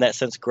 and that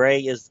since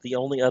Gray is the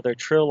only other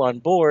Trill on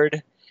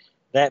board,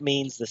 that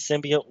means the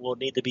symbiote will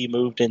need to be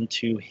moved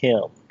into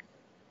him.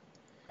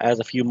 As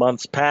a few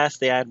months pass,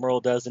 the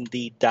Admiral does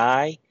indeed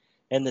die,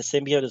 and the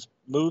symbiote is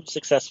moved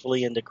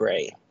successfully into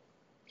Gray.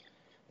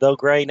 Though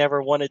Gray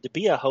never wanted to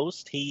be a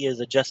host, he is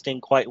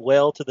adjusting quite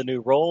well to the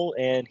new role,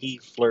 and he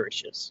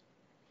flourishes.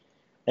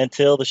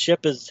 Until the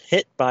ship is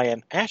hit by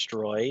an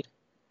asteroid,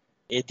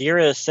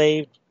 Adira is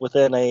saved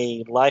within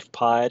a life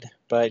pod,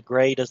 but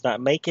Gray does not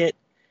make it,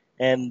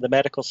 and the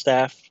medical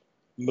staff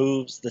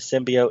moves the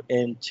symbiote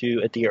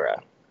into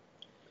Adira.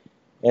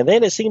 And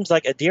then it seems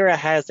like Adira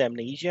has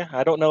amnesia.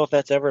 I don't know if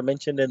that's ever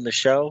mentioned in the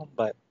show,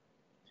 but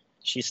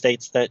she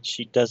states that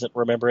she doesn't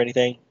remember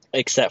anything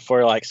except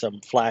for like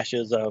some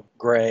flashes of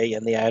Gray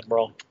and the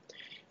Admiral.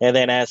 And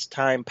then as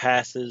time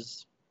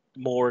passes,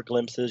 more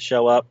glimpses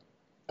show up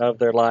of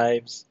their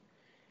lives.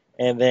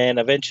 And then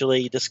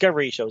eventually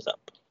Discovery shows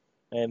up.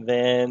 And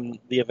then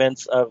the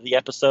events of the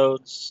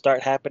episodes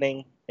start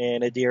happening,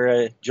 and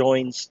Adira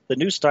joins the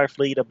new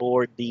Starfleet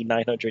aboard the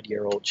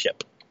 900-year-old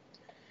ship.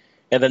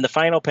 And then the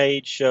final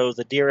page shows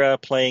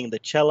Adira playing the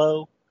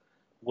cello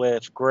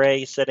with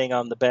Gray sitting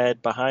on the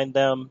bed behind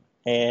them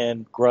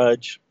and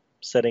Grudge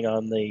sitting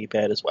on the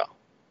bed as well.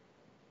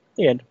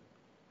 The end.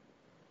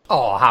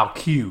 Oh, how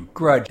cute.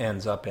 Grudge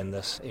ends up in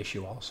this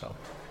issue also.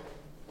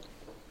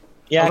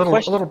 Yeah, a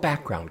little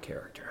background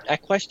character. I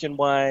question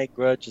why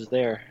Grudge is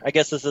there. I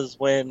guess this is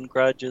when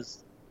Grudge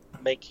is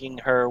making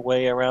her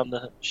way around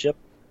the ship.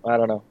 I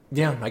don't know.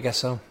 Yeah, I guess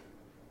so.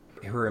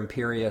 Her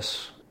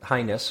Imperious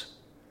Highness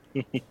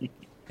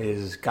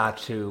is got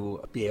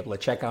to be able to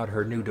check out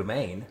her new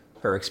domain,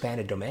 her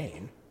expanded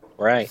domain.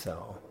 Right.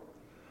 So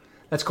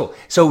that's cool.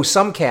 So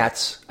some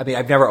cats, I mean,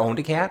 I've never owned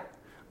a cat,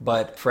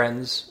 but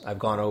friends, I've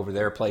gone over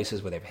their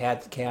places where they've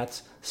had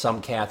cats.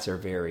 Some cats are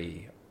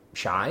very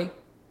shy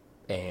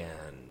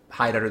and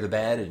hide under the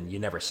bed and you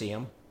never see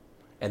them.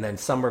 And then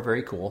some are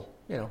very cool,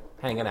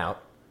 hanging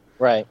out.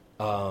 Right.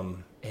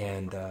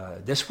 And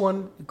this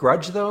one,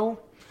 Grudge, though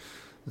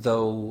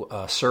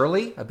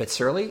surly, a bit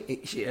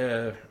surly,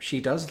 she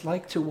does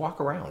like to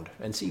walk around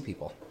and see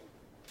people.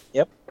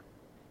 Yep.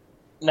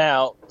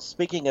 Now,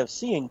 speaking of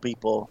seeing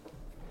people,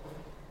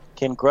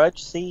 can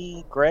Grudge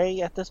see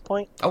Gray at this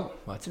point? Oh,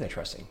 well, that's an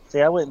interesting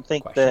See, I wouldn't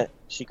think question. that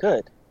she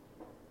could.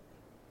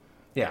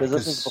 Yeah, because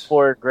this is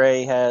before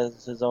Gray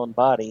has his own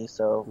body.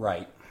 So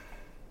right.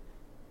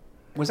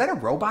 Was that a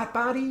robot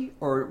body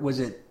or was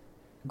it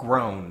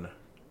grown?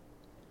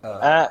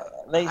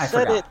 They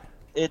said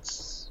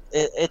it's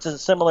a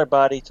similar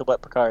body to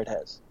what Picard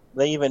has.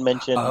 They even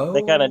mentioned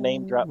they kind of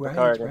name dropped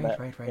Picard in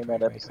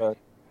that episode. Right.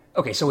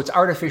 Okay, so it's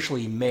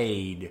artificially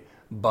made,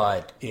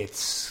 but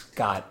it's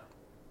got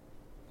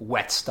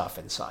wet stuff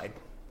inside.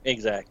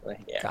 Exactly.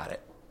 Yeah. Got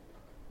it.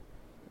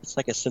 It's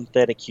like a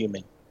synthetic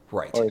human.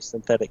 Right. Or a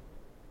synthetic.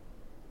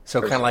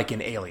 So kind of like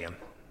an alien.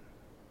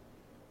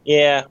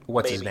 Yeah.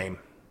 What's his name?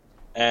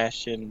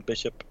 Ash and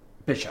Bishop.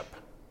 Bishop.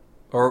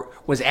 Or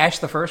was Ash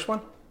the first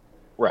one?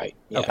 Right.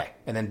 Yeah. Okay.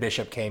 And then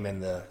Bishop came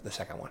in the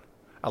second one.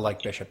 I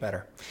like Bishop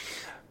better.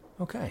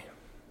 Okay.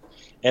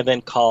 And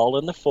then Call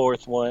in the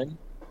fourth one.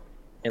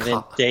 And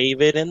then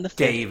David in the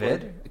fifth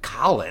one.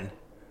 Colin?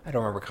 I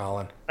don't remember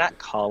Colin. Not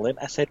Colin.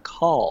 I said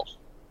Call.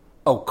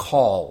 Oh,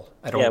 Call.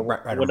 I don't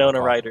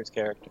Winona Ryder's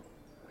character.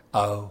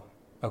 Oh,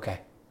 okay.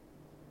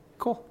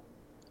 Cool.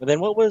 And then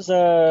what was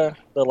the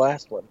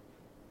last one?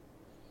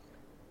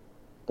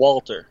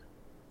 Walter.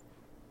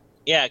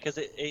 Yeah, because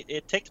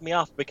it ticked me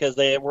off because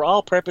they were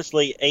all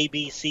purposely A,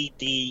 B, C,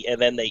 D, and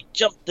then they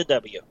jumped to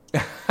W.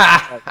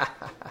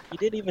 You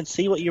didn't even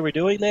see what you were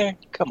doing there?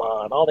 Come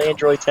on. All the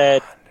androids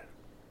had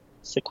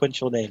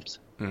sequential names.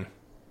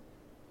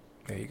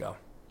 There you go.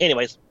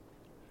 Anyways,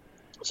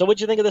 so what'd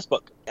you think of this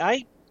book?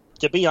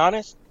 To be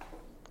honest,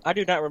 I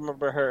do not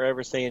remember her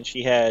ever saying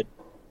she had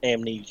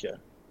amnesia.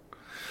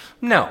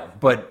 No,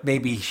 but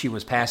maybe she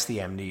was past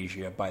the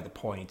amnesia by the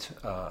point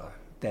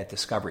that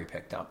Discovery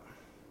picked up.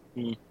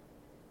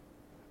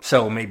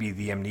 So maybe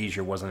the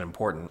amnesia wasn't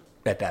important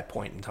at that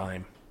point in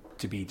time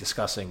to be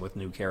discussing with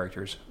new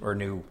characters or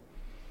new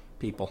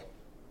people.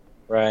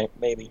 Right,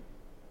 maybe.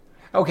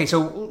 Okay, so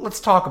let's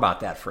talk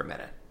about that for a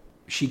minute.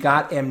 She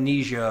got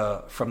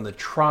amnesia from the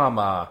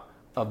trauma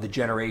of the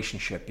generation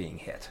ship being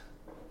hit.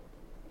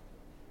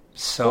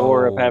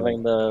 Or of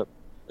having the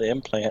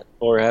implant,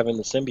 or having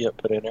the symbiote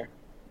put in her.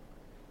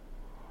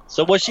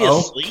 So was she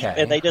asleep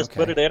and they just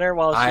put it in her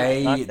while she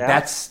was knocked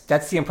out?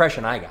 That's the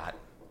impression I got.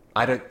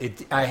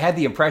 I had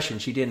the impression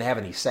she didn't have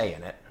any say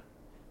in it.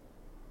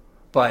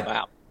 But,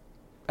 wow.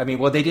 I mean,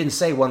 well, they didn't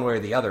say one way or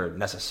the other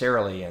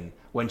necessarily. And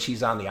when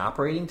she's on the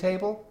operating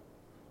table,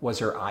 was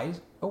her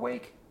eyes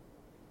awake?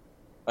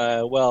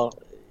 Well,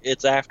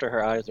 it's after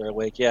her eyes are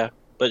awake, yeah.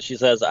 But she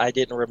says, I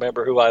didn't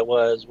remember who I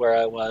was, where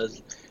I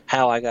was,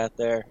 how I got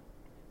there.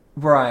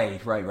 Right.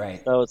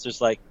 So it's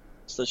just like,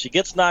 so she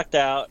gets knocked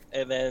out,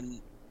 and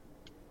then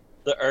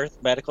the Earth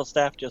medical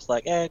staff just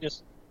like,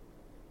 just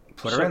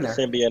put her in there.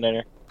 The symbiote in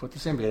her. Put the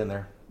symbiote in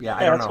there. Yeah,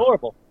 I don't know. That's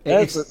horrible.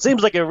 It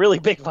seems like a really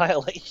big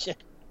violation.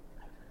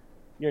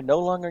 You're no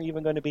longer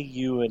even going to be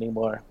you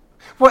anymore.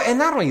 Well, and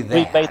not only that,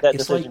 we've made that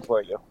decision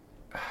for you.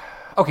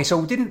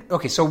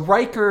 So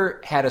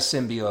Riker had a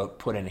symbiote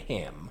put in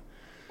him.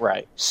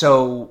 Right.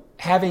 So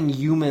having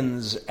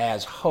humans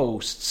as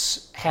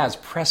hosts has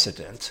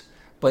precedent,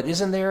 but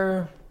isn't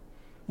there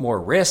more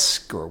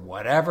risk or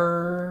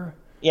whatever?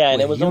 Yeah,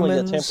 and it was only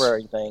a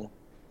temporary thing.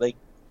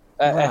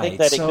 I think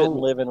that it couldn't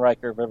live in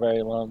Riker for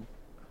very long.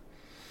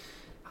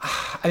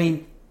 I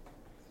mean,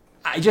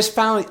 I just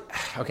found...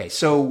 Okay,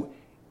 so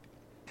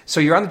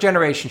you're on the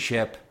generation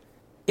ship.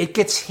 It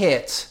gets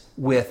hit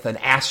with an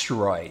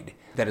asteroid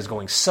that is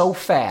going so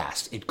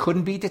fast it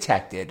couldn't be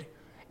detected,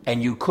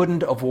 and you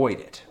couldn't avoid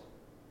it.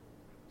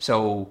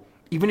 So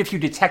even if you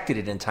detected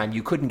it in time,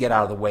 you couldn't get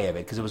out of the way of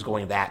it because it was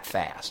going that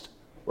fast.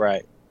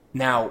 Right.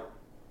 Now,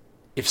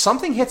 if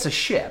something hits a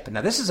ship,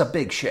 now this is a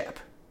big ship,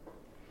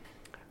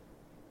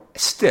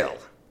 still,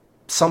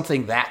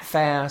 something that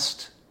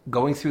fast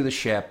going through the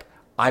ship,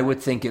 I would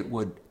think it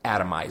would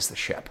atomize the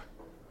ship.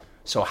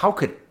 So how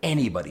could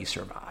anybody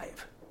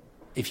survive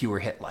if you were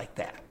hit like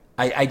that?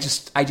 I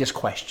just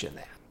question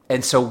that.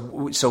 And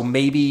so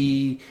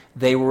maybe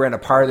they were in a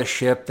part of the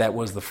ship that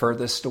was the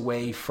furthest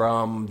away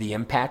from the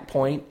impact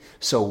point.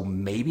 So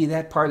maybe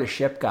that part of the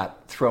ship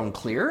got thrown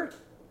clear.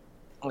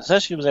 It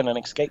says she was in an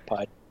escape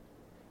pod.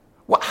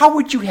 Well, how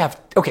would you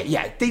have... Okay,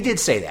 yeah, they did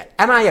say that,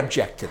 and I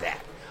object to that.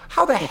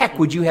 How the heck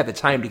would you have the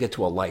time to get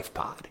to a life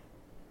pod?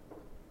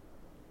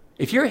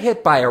 If you're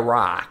hit by a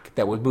rock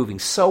that was moving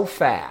so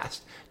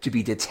fast to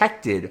be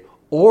detected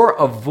or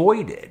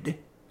avoided,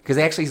 because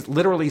they actually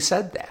literally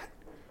said that.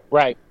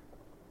 Right.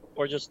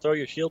 Or just throw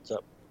your shields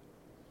up.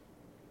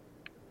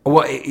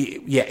 Well,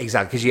 yeah,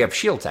 exactly, because you have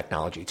shield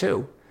technology,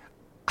 too.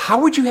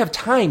 How would you have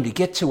time to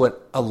get to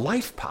a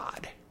life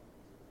pod?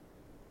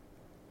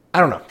 I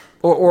don't know.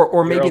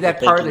 Or maybe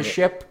that part of the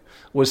ship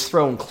was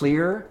thrown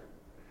clear,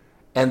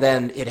 and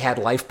then it had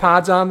life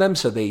pods on them,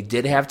 so they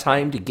did have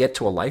time to get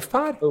to a life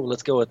pod? Oh,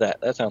 let's go with that.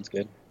 That sounds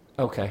good.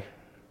 Okay.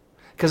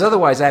 Because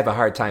otherwise I have a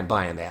hard time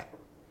buying that.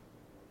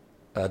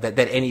 That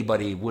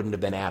anybody wouldn't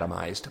have been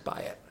atomized by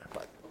it.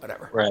 But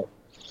whatever. Right.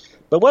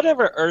 But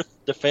whatever Earth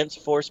Defense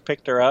Force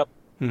picked her up,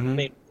 I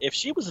mean, if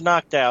she was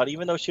knocked out,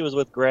 even though she was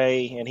with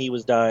Gray and he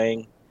was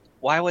dying,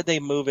 why would they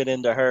move it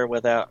into her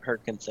without her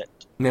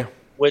consent? Yeah.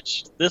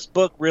 Which this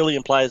book really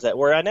implies that,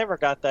 where I never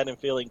got that in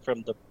feeling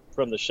from the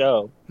from the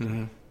show.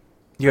 Mm-hmm.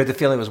 You had the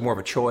feeling it was more of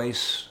a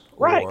choice,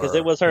 Right, because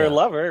it was her yeah.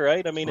 lover,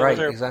 right? I mean, it Right, was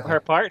her exactly. her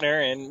partner,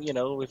 and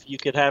if you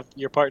could have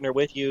your partner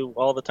with you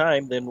all the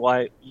time, then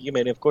why? You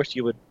mean, of course,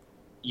 you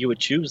would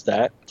choose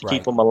that to keep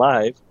Right. them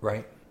alive.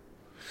 Right.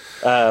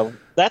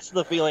 That's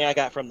the feeling I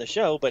got from the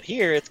show, but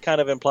here it's kind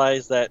of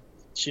implies that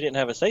she didn't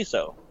have a say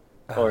so,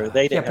 or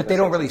they didn't. Yeah, have but a they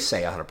don't say-so. really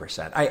say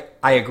 100%.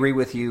 I agree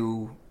with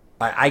you.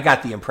 I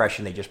got the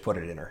impression they just put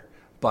it in her,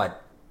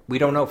 but we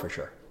don't know for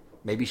sure.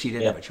 Maybe she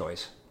didn't Yeah. have a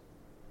choice.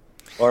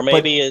 Or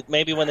maybe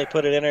when they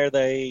put it in her,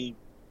 they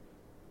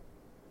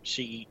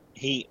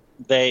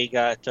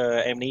got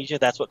amnesia.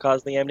 That's what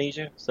caused the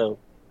amnesia. So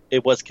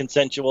it was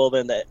consensual.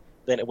 Then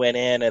it went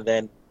in, and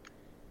then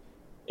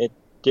it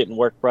didn't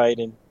work right,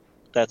 and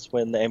that's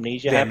when the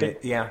amnesia happened.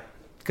 Yeah,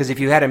 because if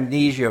you had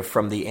amnesia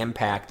from the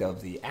impact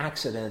of the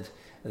accident,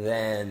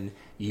 then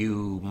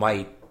you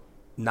might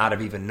not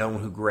have even known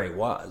who Gray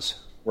was.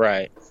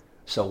 Right.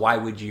 So why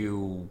would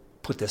you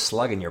put this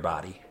slug in your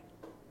body?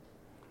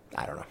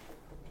 I don't know.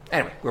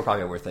 Anyway, we're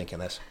probably overthinking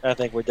this. I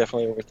think we're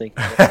definitely overthinking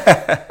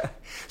it.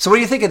 So what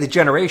do you think of the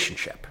generation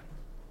ship?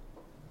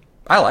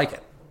 I like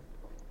it.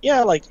 Yeah,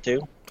 I liked it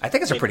too. I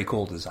think it's a pretty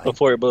cool design.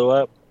 Before it blew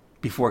up.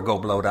 Before it go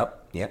blowed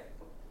up, yep.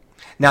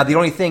 Now, the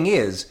only thing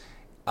is,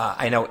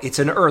 I know it's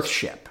an Earth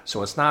ship,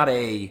 so it's not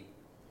a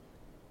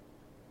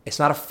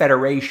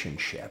Federation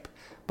ship.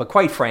 But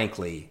quite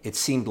frankly, it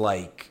seemed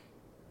like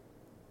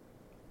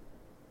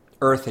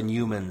Earth and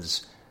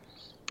humans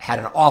had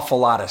an awful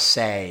lot of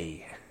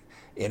say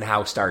in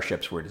how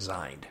starships were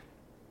designed.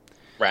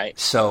 Right.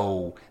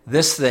 So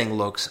this thing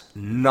looks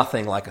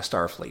nothing like a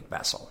Starfleet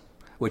vessel,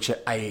 which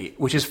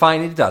is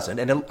fine. It doesn't,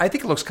 and I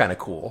think it looks kind of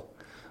cool.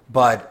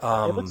 But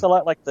It looks a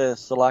lot like the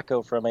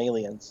Sulaco from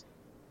Aliens.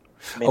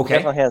 I mean, Okay. It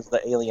definitely has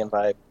the alien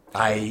vibe.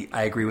 I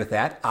agree with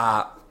that.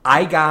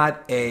 I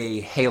got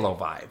a Halo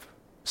vibe,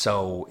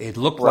 so it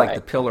looked like Right.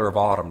 the Pillar of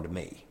Autumn to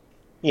me.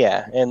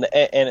 Yeah, and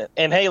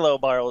Halo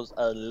borrows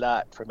a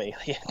lot from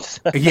Aliens.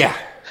 Yeah.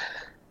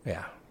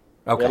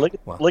 Okay.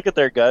 Yeah, look at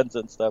their guns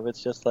and stuff.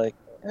 It's just like,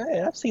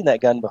 hey, I've seen that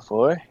gun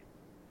before.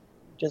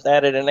 Just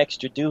added an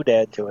extra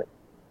doodad to it.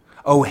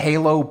 Oh,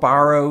 Halo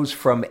borrows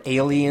from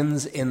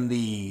Aliens in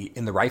the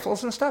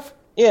rifles and stuff?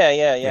 Yeah.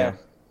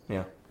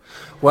 Yeah.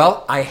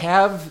 Well, I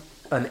have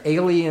an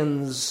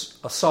Aliens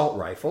assault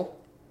rifle,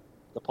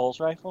 The pulse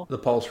rifle. the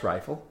pulse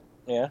rifle,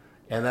 Yeah.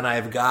 and then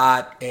I've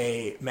got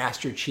a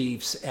Master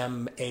Chief's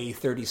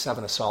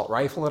MA-37 assault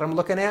rifle that I'm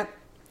looking at.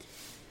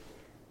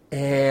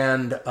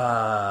 And,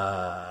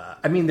 I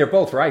mean, they're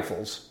both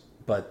rifles,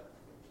 but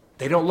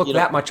they don't look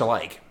that much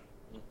alike.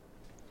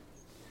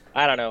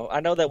 I don't know. I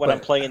know that when But-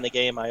 I'm playing the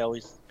game, I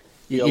always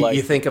feel like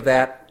You think of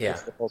that? Yeah.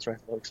 it's the pulse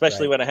rifle,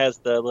 especially Right. when it has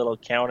the little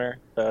counter,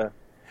 the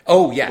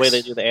Oh, yes. way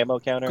they do the ammo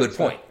counter. Good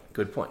point.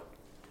 Good point.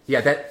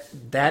 Yeah,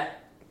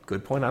 that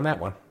good point on that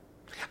one.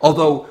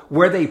 Although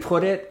where they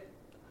put it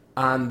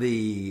on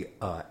the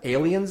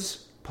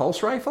Aliens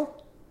pulse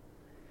rifle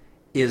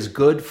is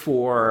good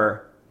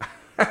for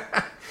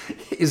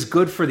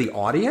the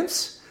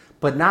audience,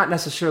 but not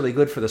necessarily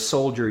good for the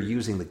soldier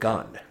using the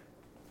gun.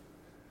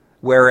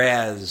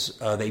 Whereas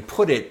they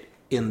put it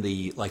in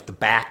the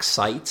back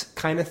sight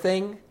kind of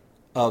thing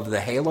of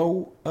the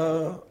Halo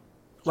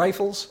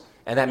rifles,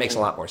 and that makes a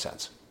lot more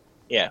sense.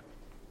 Yeah.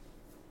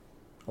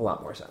 A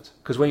lot more sense.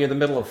 Because when you're in the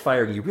middle of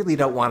firing, you really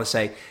don't want to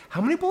say, how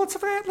many bullets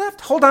have I got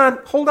left? Hold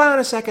on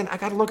a second. I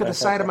got to look at the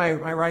side of my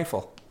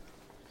rifle.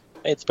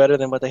 It's better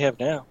than what they have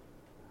now.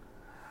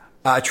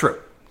 True.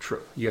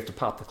 You have to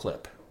pop the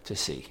clip to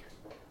see.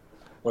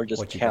 Or just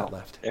What you count got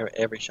left.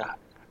 every shot.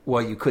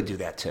 Well, you could do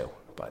that too,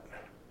 but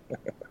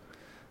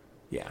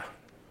yeah.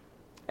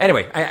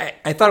 Anyway,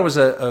 I thought it was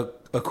a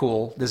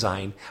cool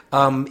design.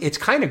 It's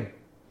kind of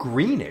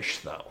greenish,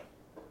 though.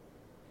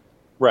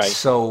 Right.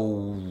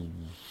 So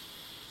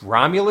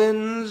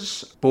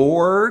Romulans,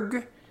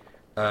 Borg,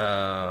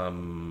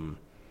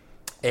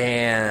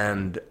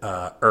 and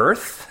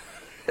Earth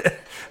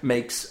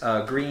makes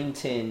green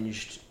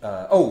tinged.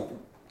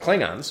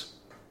 Klingons.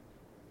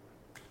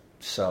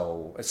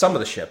 So some of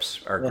the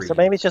ships are green. So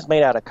maybe it's just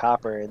made out of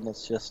copper and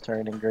it's just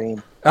turning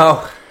green.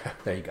 Oh,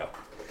 there you go.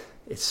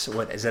 It's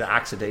what is it,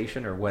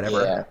 oxidation or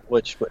whatever? Yeah,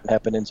 which wouldn't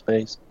happen in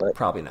space, but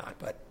Probably not.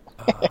 But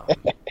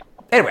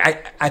anyway,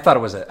 I thought it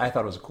was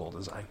a cool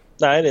design.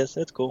 no, it is.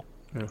 It's cool.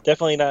 Yeah.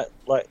 Definitely not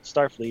like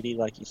Starfleety,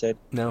 like you said.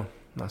 No,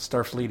 not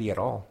Starfleety at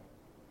all.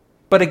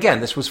 But again,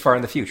 this was far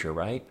in the future,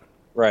 right?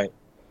 Right.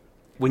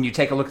 When you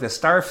take a look at the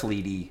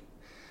Starfleety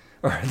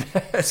or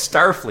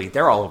Starfleet,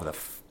 they're all over the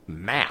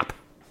map.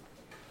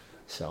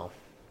 So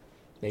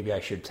maybe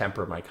I should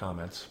temper my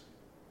comments.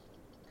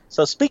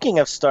 So speaking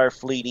of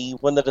Starfleety,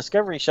 when the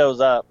Discovery shows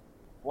up,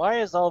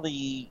 why is all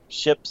the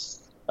ships?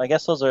 I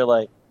guess those are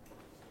like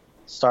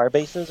star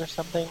bases or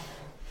something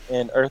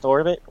in Earth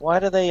orbit. Why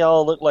do they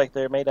all look like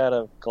they're made out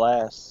of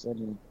glass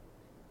and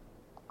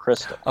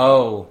crystal?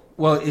 Oh,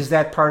 well, is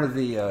that part of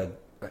the...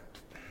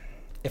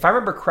 if I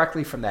remember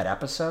correctly from that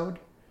episode,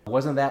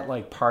 wasn't that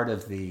like part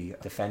of the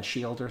defense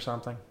shield or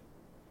something?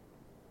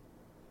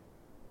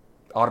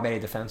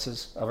 Automated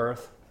defenses of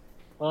Earth?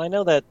 Well, I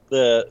know that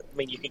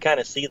you can kind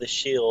of see the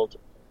shield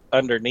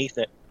underneath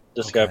it,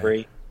 Discovery.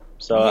 Okay.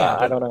 So Yeah,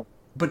 I don't know.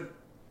 But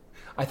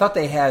I thought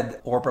they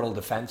had orbital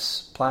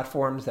defense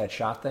platforms that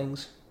shot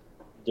things,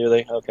 Do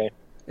they? Okay.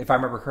 if I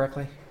remember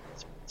correctly.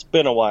 It's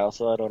been a while,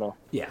 so I don't know.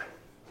 Yeah.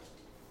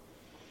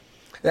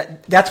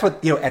 That's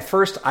what, at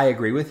first I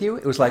agree with you.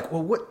 It was like,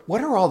 well,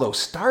 what are all those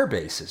star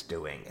bases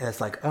doing? And it's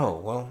like, oh,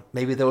 well,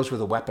 maybe those were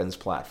the weapons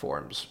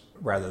platforms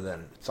rather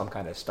than some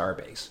kind of star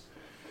base.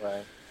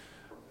 Right.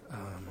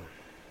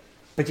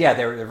 But yeah,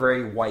 they're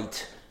very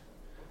white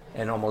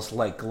and almost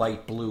like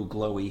light blue,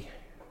 glowy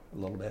a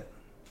little bit.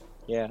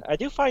 Yeah, I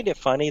do find it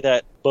funny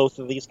that both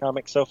of these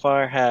comics so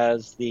far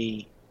has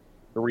the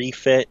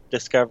refit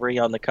Discovery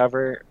on the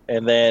cover,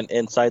 and then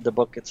inside the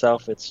book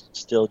itself, it's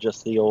still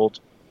just the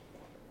old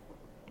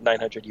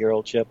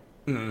 900-year-old ship.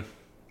 Mm.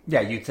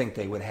 Yeah, you'd think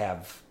they would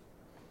have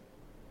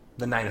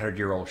the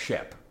 900-year-old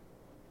ship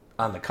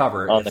on the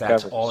cover if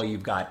that's all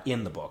you've got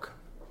in the book.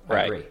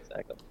 I agree.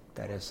 Exactly.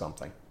 That is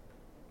something.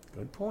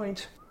 Good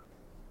point.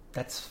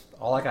 That's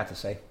all I got to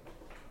say.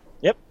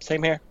 Yep,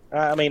 same here.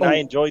 I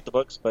enjoyed the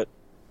books, but...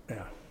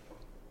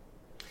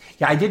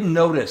 Yeah, I didn't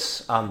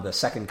notice on the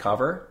second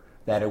cover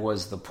that it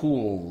was the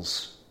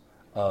pools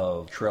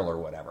of Trill or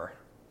whatever.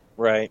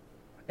 Right.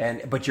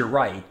 But you're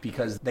right,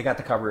 because they got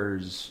the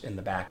covers in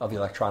the back of the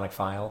electronic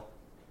file.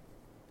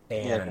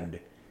 And,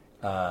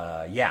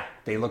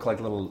 they look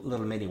like little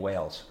mini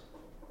whales.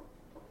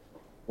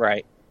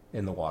 Right.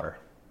 In the water.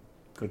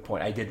 Good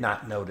point. I did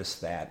not notice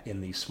that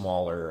in the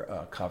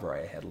smaller cover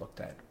I had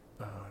looked at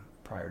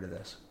prior to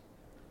this.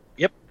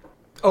 Yep.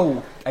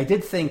 Oh, I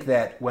did think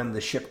that when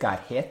the ship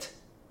got hit,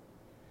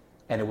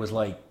 and it was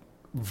like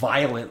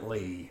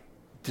violently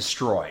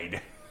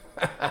destroyed,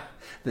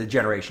 the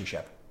Generation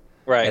ship.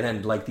 Right. And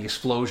then like the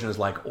explosion is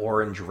like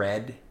orange,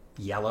 red,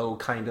 yellow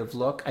kind of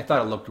look. I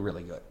thought it looked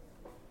really good.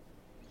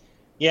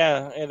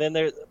 Yeah, and then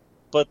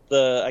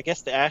I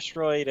guess the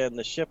asteroid and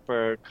the ship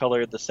are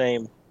colored the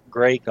same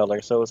gray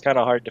color, so it was kind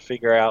of hard to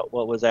figure out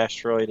what was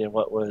asteroid and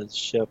what was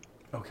ship.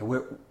 Okay,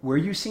 where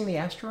you seeing the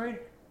asteroid?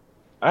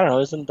 I don't know,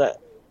 isn't that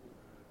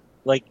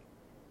like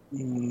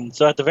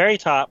so at the very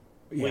top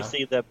we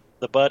see the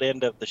butt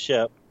end of the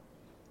ship,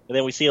 and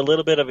then we see a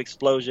little bit of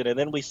explosion, and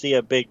then we see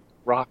a big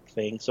rock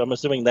thing, so I'm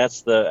assuming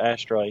that's the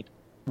asteroid.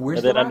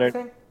 Where's the rock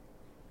thing?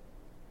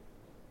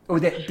 Oh,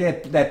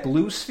 that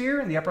blue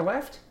sphere in the upper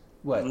left?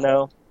 What?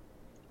 No,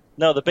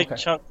 the big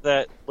chunk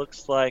that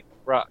looks like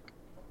rock.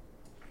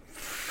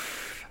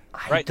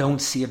 I don't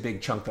see a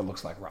big chunk that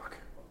looks like rock.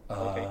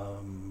 Okay.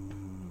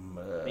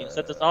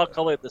 Since it's all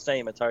colored the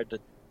same, it's hard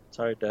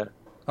to.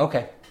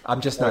 Okay,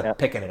 I'm just not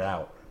picking it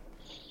out.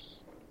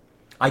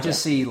 I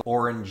just see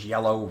orange,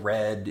 yellow,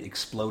 red,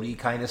 explodey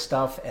kind of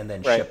stuff, and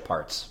then ship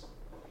parts.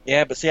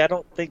 Yeah, but see, I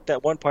don't think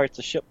that one part's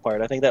a ship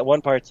part. I think that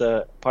one part's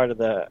a part of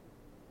the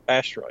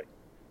asteroid.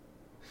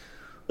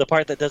 The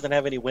part that doesn't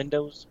have any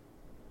windows.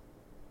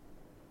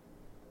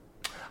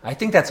 I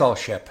think that's all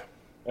ship.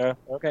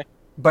 Okay.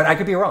 But I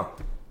could be wrong.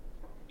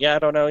 Yeah, I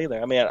don't know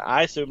either. I mean,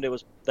 I assumed it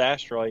was the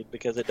asteroid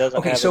because it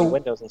doesn't have any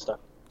windows and stuff.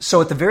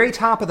 So at the very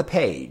top of the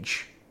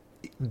page,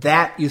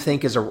 that you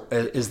think is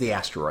the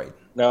asteroid?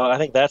 No, I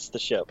think that's the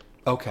ship.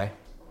 Okay.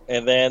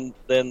 And then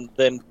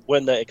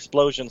when the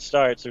explosion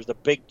starts, there's a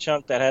big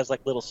chunk that has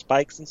like little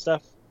spikes and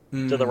stuff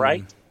to the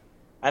right.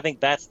 I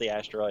think that's the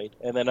asteroid,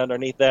 and then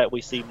underneath that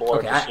we see more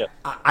of the ship.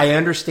 I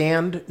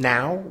understand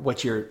now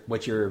what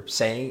you're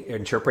saying,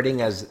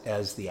 interpreting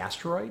as the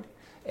asteroid,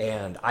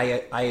 and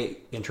I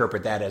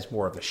interpret that as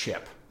more of a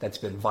ship that's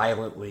been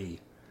violently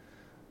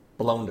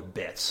blown to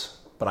bits.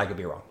 But I could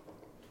be wrong.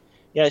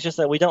 Yeah, it's just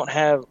that we don't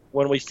have,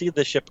 when we see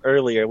the ship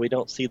earlier, we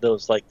don't see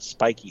those like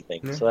spiky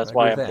things. So that's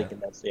why I'm thinking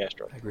that's the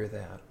asteroid. I agree with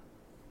that.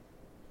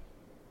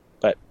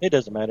 But it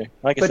doesn't matter.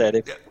 Like I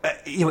said,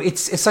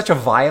 it's such a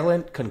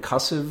violent,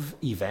 concussive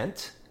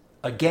event.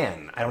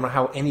 Again, I don't know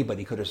how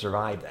anybody could have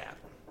survived that.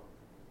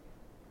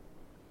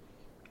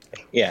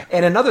 Yeah.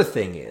 And another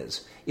thing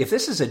is, if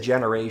this is a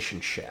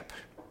Generation ship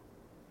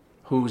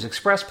whose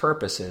express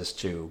purpose is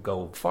to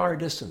go far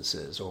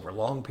distances over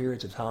long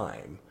periods of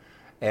time,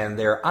 and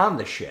they're on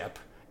the ship,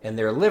 and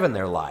they're living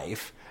their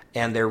life,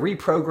 and they're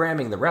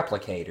reprogramming the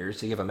replicators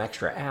to give them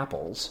extra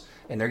apples,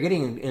 and they're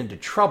getting into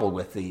trouble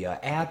with the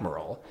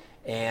Admiral,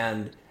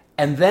 and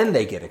then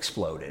they get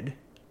exploded.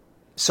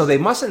 So they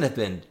mustn't have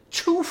been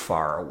too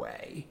far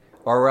away,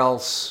 or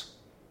else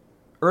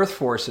Earth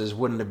forces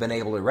wouldn't have been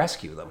able to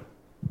rescue them.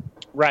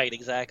 Right,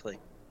 exactly.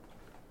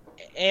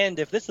 And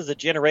if this is a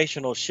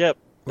generational ship,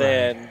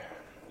 then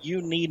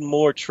you need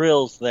more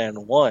Trills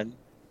than one.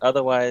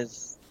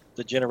 Otherwise,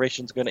 the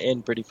generation's going to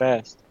end pretty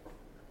fast.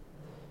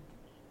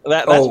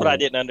 That's what I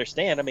didn't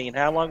understand. I mean,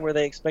 how long were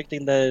they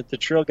expecting the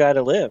Trill guy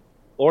to live?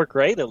 Or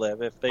Gray to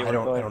live if they were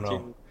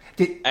going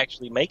to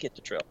actually make it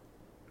to Trill?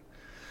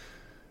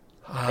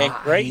 And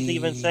Gray's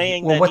even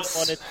saying that he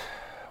wanted...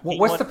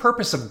 What's the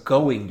purpose of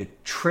going to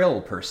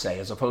Trill, per se,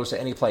 as opposed to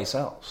any place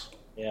else?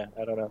 Yeah,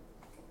 I don't know.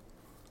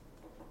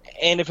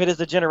 And if it is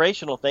a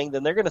generational thing,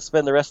 then they're going to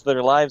spend the rest of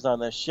their lives on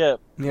this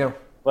ship. Yeah.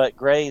 But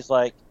Gray's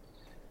like,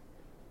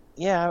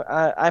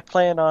 Yeah, I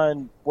plan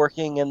on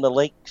working in the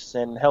lakes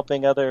and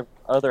helping other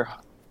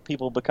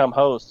people become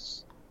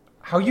hosts.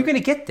 How are you going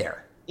to get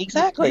there?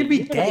 Exactly. You'd be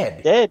You're gonna dead.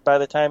 be dead by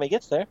the time it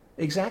gets there.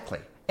 Exactly.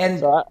 And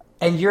So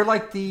and you're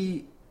like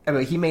the... I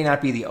mean, he may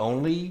not be the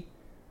only...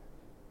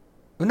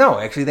 No,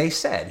 actually, they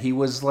said he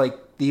was like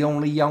the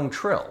only young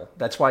Trill.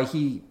 That's why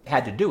he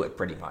had to do it,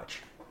 pretty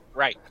much.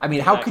 right. I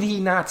mean, how could he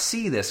not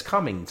see this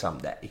coming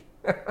someday?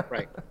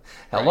 Right.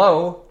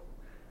 Hello?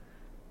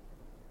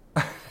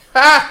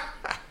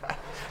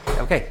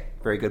 Okay,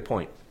 very good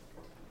point.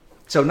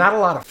 So not a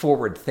lot of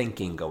forward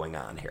thinking going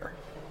on here.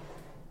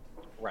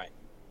 Right.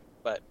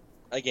 But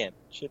again,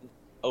 shouldn't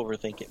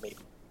overthink it. Maybe.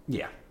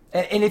 Yeah.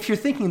 And if you're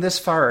thinking this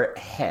far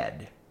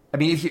ahead, I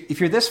mean, if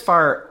you're this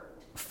far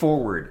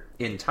forward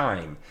in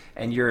time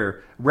and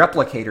your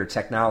replicator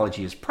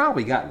technology has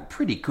probably gotten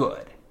pretty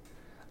good,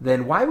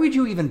 then why would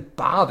you even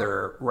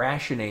bother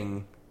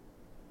rationing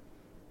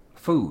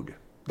food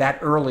that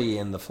early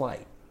in the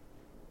flight?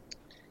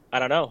 I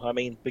don't know. I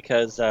mean,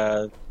 because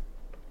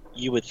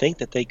you would think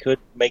that they could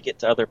make it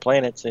to other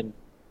planets and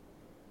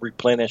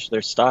replenish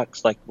their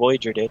stocks like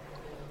Voyager did.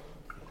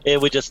 It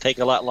would just take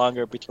a lot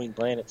longer between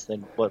planets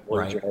than what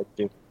Voyager Right. had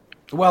to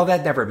do. Well,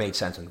 that never made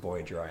sense in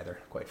Voyager either,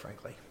 quite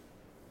frankly.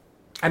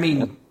 I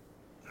mean,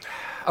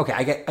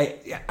 okay,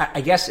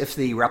 I guess if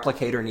the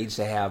replicator needs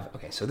to have...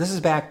 Okay, so this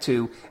is back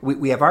to...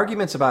 We have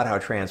arguments about how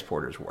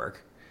transporters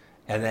work,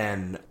 and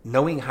then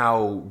knowing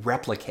how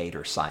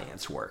replicator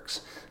science works.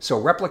 So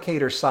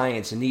replicator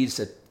science needs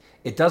to...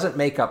 It doesn't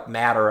make up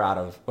matter out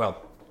of...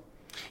 Well,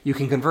 you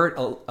can convert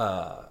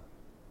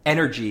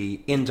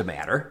energy into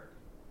matter.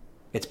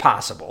 It's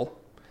possible.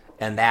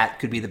 And that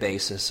could be the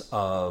basis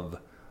of...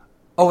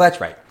 Oh,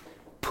 that's right.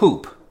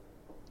 Poop.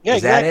 Yeah,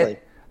 Is that exactly.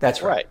 it?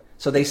 That's right. Right.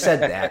 So they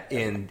said that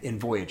in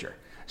Voyager.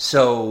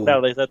 So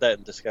No, they said that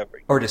in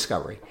Discovery. or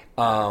Discovery.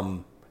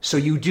 So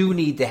you do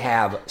need to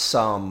have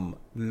some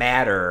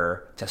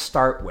matter to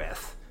start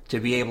with to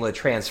be able to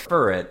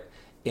transfer it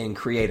and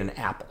create an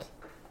apple.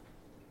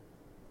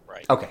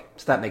 Right. Okay,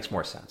 so that makes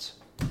more sense.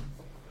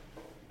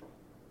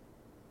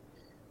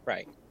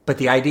 Right. But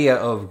the idea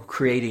of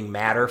creating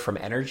matter from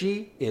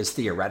energy is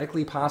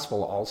theoretically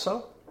possible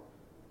also.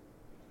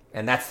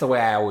 And that's the way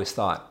I always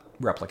thought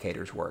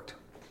replicators worked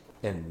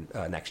in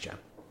Next Gen.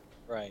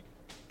 Right.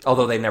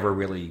 Although they never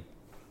really,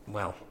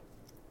 well,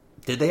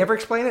 did they ever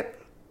explain it?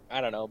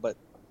 I don't know, but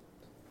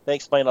they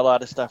explain a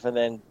lot of stuff and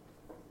then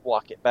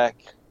walk it back.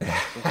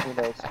 Who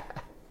knows?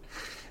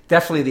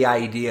 Definitely the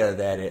idea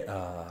that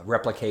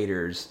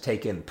replicators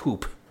take in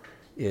poop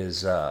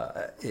is,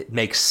 it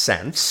makes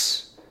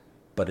sense,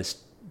 but it's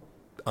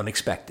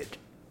unexpected.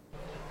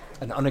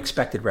 An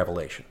unexpected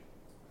revelation.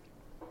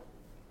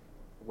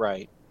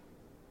 Right.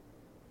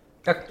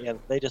 Okay. Yeah,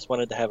 they just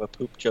wanted to have a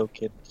poop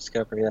joke in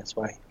Discovery. That's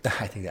why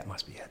I think that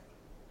must be it.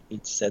 he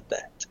said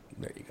that.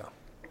 There you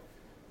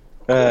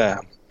go.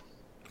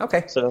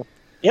 Okay. So,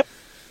 yep.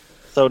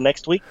 So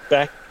next week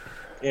back,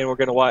 and we're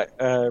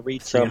gonna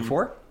read 3 and some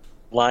 4?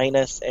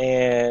 Linus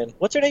and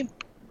what's her name?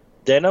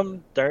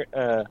 Denham.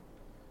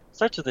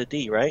 Starts with a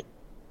D, right?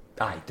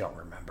 I don't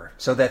remember.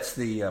 So that's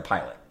the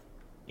pilot.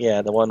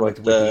 Yeah, the one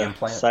with the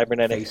implant,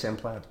 cybernetic face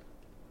implant.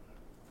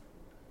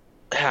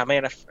 Ah,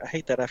 man, I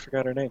hate that I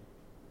forgot her name.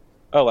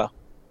 Oh well.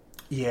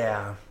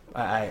 Yeah,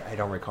 I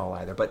don't recall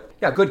either. But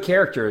yeah, good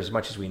character as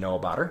much as we know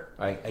about her.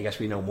 I guess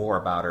we know more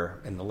about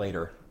her in the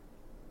later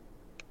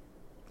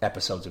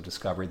episodes of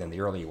Discovery than the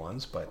early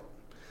ones, but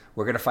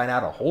we're going to find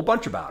out a whole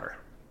bunch about her.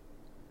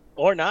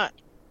 Or not.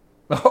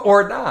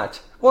 Or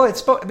not. Well, I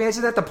mean,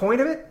 isn't that the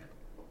point of it?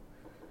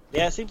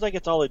 Yeah, it seems like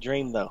it's all a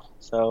dream though.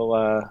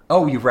 So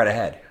Oh, you've read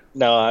ahead.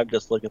 no, I'm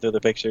just looking through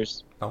the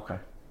pictures. Okay.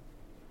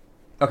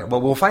 Okay,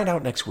 well, we'll find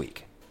out next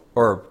week.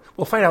 Or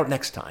we'll find out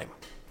next time.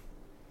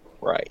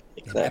 Right.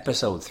 In Exactly.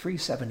 episode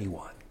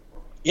 371.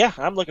 Yeah,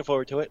 I'm looking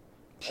forward to it.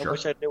 Sure. I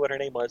wish I knew what her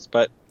name was,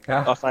 but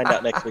I'll find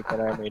out next week when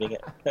I'm reading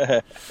it.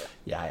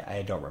 Yeah,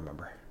 I don't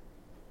remember.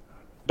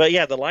 But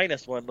yeah, the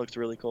Linus one looks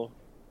really cool.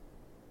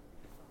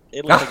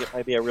 It looks like it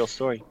might be a real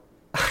story.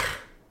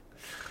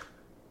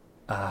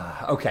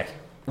 Okay.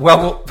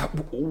 Well,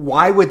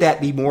 why would that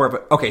be more of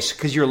a... Okay,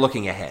 because you're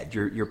looking ahead.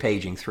 You're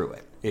paging through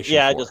it. Issue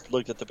Yeah, 4. I just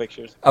looked at the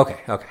pictures.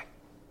 Okay.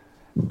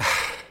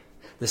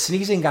 The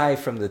sneezing guy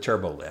from the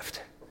turbo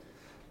lift.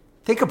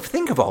 Think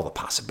of all the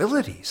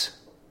possibilities.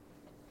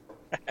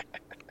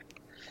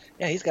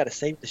 Yeah, he's got to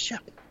save the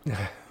ship.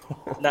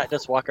 Not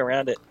just walk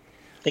around it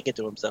thinking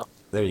to himself.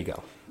 There you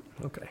go.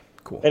 Okay,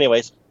 cool.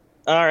 Anyways,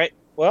 all right.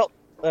 Well,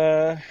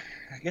 I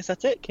guess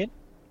that's it, kid.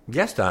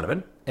 Yes,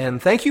 Donovan.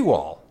 And thank you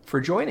all for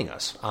joining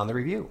us on the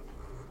review.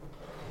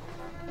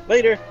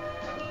 Later.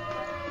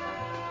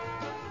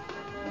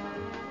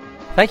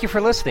 Thank you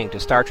for listening to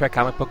Star Trek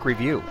Comic Book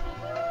Review.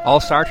 All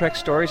Star Trek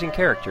stories and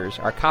characters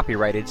are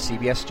copyrighted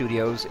CBS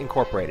Studios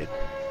Incorporated.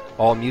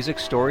 All music,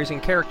 stories,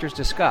 and characters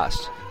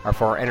discussed are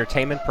for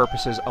entertainment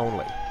purposes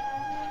only.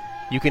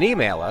 You can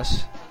email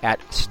us at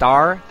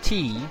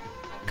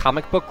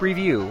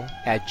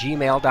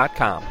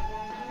startcomicbookreview@gmail.com.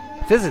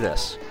 Visit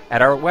us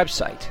at our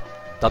website,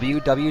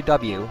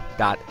 www.st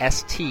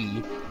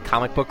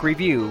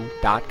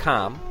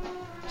comicbookreview.com,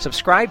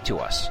 subscribe to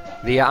us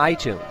via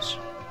iTunes,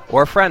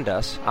 or friend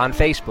us on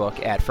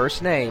Facebook at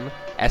first name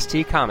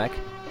ST Comic,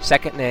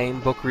 second name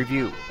Book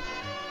Review.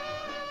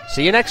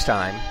 See you next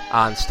time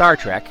on Star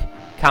Trek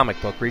Comic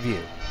Book Review.